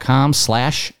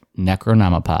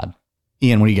patreon.com/Necronomipod.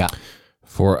 Ian, what do you got?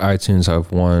 For iTunes, I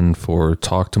have one for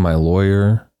Talk to My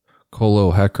Lawyer,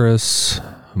 Colo Hecris,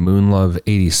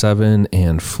 Moonlove87,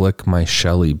 and Flick My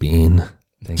Shelly Bean.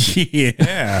 Thank you.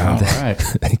 Yeah. All right.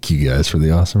 Thank you guys for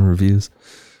the awesome reviews.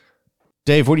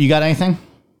 Dave, what do you got? Anything?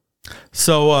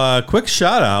 So, quick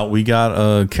shout out. We got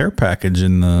a care package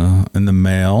in the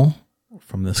mail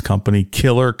from this company,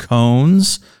 Killer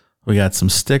Cones. We got some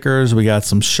stickers. We got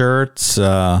some shirts.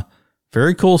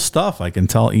 Very cool stuff. I can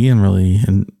tell Ian really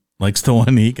likes the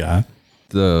one he got.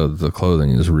 The clothing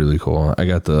is really cool. I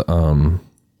got the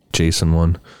Jason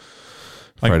one,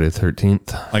 Friday the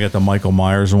 13th. I got the Michael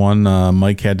Myers one.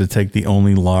 Mike had to take the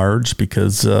only large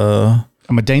because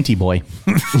I'm a dainty boy.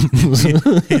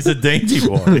 he's a dainty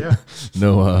boy. Yeah.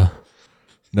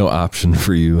 No option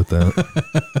for you with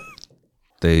that.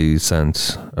 They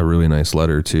sent a really nice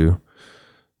letter to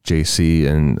JC,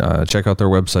 and check out their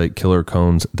website,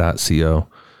 killercones.co.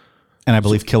 And I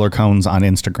believe Killer Cones on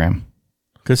Instagram.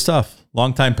 Good stuff.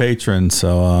 Longtime patron.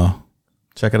 So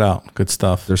check it out. Good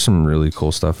stuff. There's some really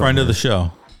cool stuff. Friend of the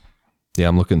show. Yeah,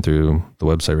 I'm looking through the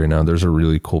website right now. There's a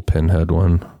really cool Pinhead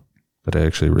one that I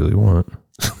actually really want.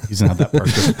 He's not that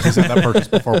purchase. He's not that purchase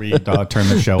before we turn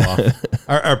the show off.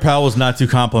 Our pal was not too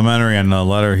complimentary on the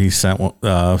letter he sent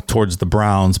towards the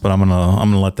Browns, but I'm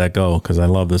gonna let that go because I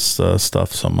love this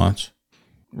stuff so much.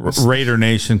 Raider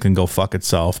Nation can go fuck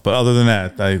itself. But other than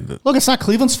that, Look, it's not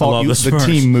Cleveland's love fault the the Spurs.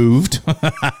 team moved.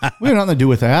 We have nothing to do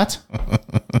with that.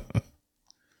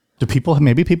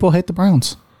 Maybe people hate the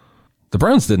Browns. The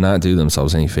Browns did not do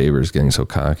themselves any favors getting so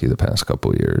cocky the past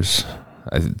couple of years.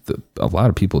 A lot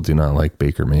of people do not like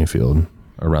Baker Mayfield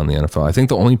around the NFL. I think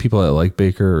the only people that like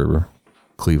Baker are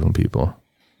Cleveland people.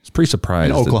 It's pretty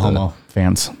surprised. And Oklahoma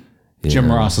fans. Jim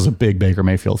Yeah. Ross is a big Baker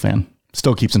Mayfield fan.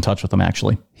 Still keeps in touch with them,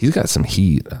 actually. He's got some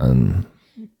heat online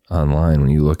when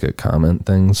you look at comment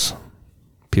things.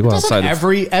 People outside of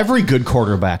Every good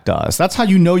quarterback does. That's how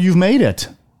you know you've made it.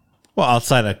 well,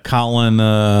 outside of Colin,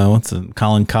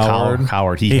 Colin Cowherd.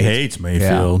 Cowherd. He hates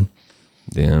Mayfield.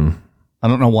 damn. I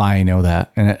don't know why I know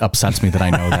that, and it upsets me that I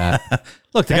know that.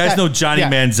 Look, the That guys guy- know Johnny yeah.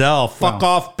 Manziel. Fuck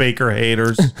off, Baker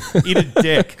haters. Eat a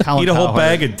dick. Colin Eat a whole Cowherd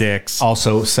bag of dicks.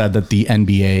 Also said that the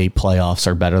NBA playoffs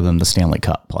are better than the Stanley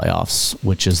Cup playoffs,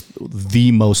 which is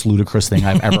the most ludicrous thing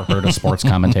I've ever heard a sports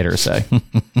commentator say.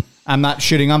 I'm not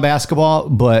shitting on basketball,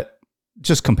 but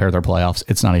just compare their playoffs.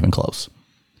 It's not even close.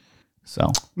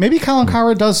 So maybe Colin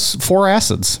Cowherd does 4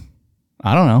 acids.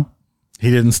 I don't know. He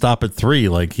didn't stop at 3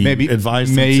 like he advised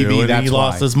him maybe to, and that's he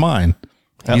lost why. his mind.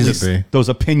 At Easy least be. those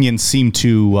opinions seem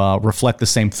to reflect the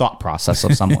same thought process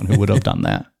of someone who would have done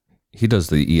that. He does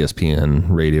the ESPN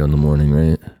radio in the morning,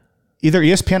 right? Either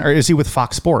ESPN or is he with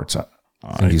Fox Sports? I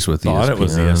think he's with Thought ESPN. it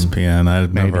was ESPN.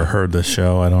 I've never heard the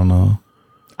show. I don't know.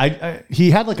 He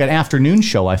had like an afternoon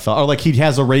show, I thought, or like he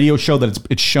has a radio show that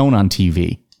it's shown on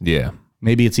TV. Yeah.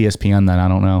 Maybe it's ESPN then. I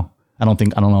don't know. I don't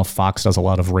know if Fox does a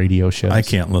lot of radio shows. I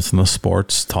can't listen to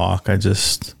sports talk. I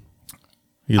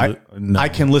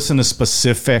can listen to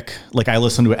specific, like I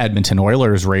listen to Edmonton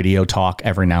Oilers radio talk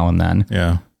every now and then,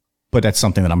 Yeah. but that's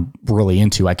something that I'm really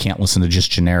into. I can't listen to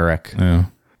just generic. Yeah.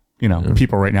 You know,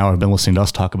 people right now have been listening to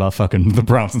us talk about fucking the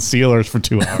Browns and Steelers for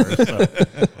 2 hours. So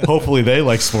hopefully they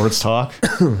like sports talk.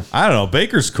 I don't know.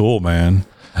 Baker's cool, man.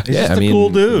 He's Yeah, just I a mean, cool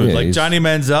dude. yeah, like he's- Johnny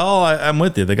Manziel, I'm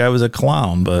with you. The guy was a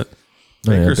clown, but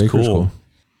Yeah, Baker's cool.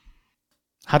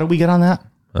 How did we get on that?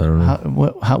 I don't know.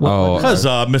 Because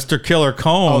Mr. Killer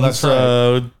Combs that's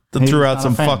right. threw out not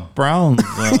some a fan. fuck Browns.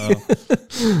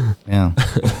 Yeah.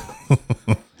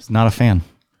 He's not a fan.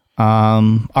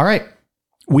 All right.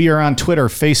 We are on Twitter,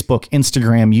 Facebook,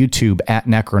 Instagram, YouTube at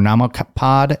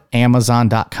Necronomipod,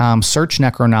 Amazon.com. Search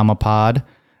Necronomipod,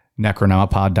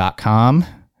 Necronomipod.com.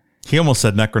 He almost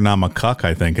said Necronomicuck,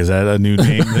 I think. Is that a new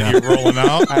name that you're rolling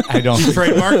out? I don't Did you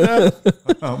trademark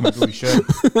that? Oh, maybe we should.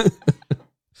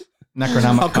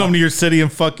 Necronomicon. I'll come to your city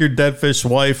and fuck your dead fish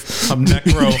wife. I'm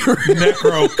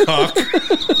necrocuck.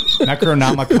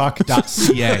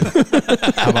 Necronomicuck.ca.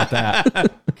 How about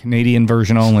that? Canadian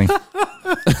version only.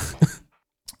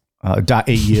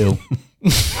 .au.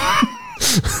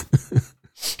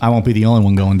 I won't be the only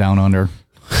one going down under.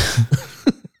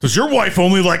 Does your wife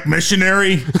only like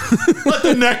missionary? Let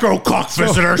the necrocuck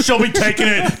visit her. She'll be taking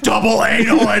it double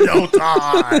anal in no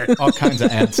time. All kinds of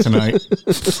ads tonight.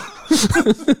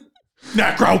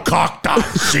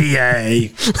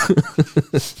 Necrocuck.ca.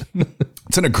 It's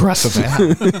an aggressive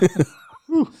ad.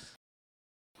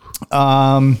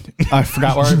 I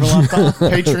forgot where I left off.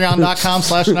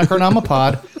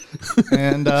 Patreon.com/Necronomipod.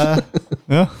 And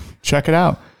yeah, check it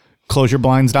out.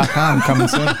 Closeureblinds.com coming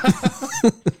soon.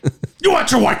 You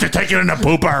want your wife to take it in the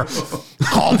pooper?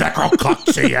 Call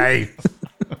necrocuck.ca.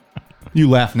 You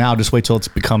laugh now, just wait till it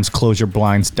becomes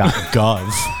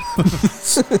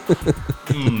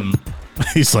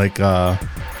closeureblinds.gov. He's like,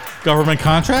 government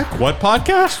contract? What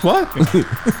podcast? What?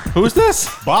 Who's this?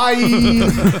 Bye.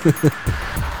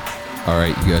 All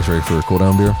right, you guys ready for a cool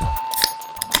down beer?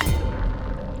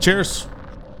 Cheers.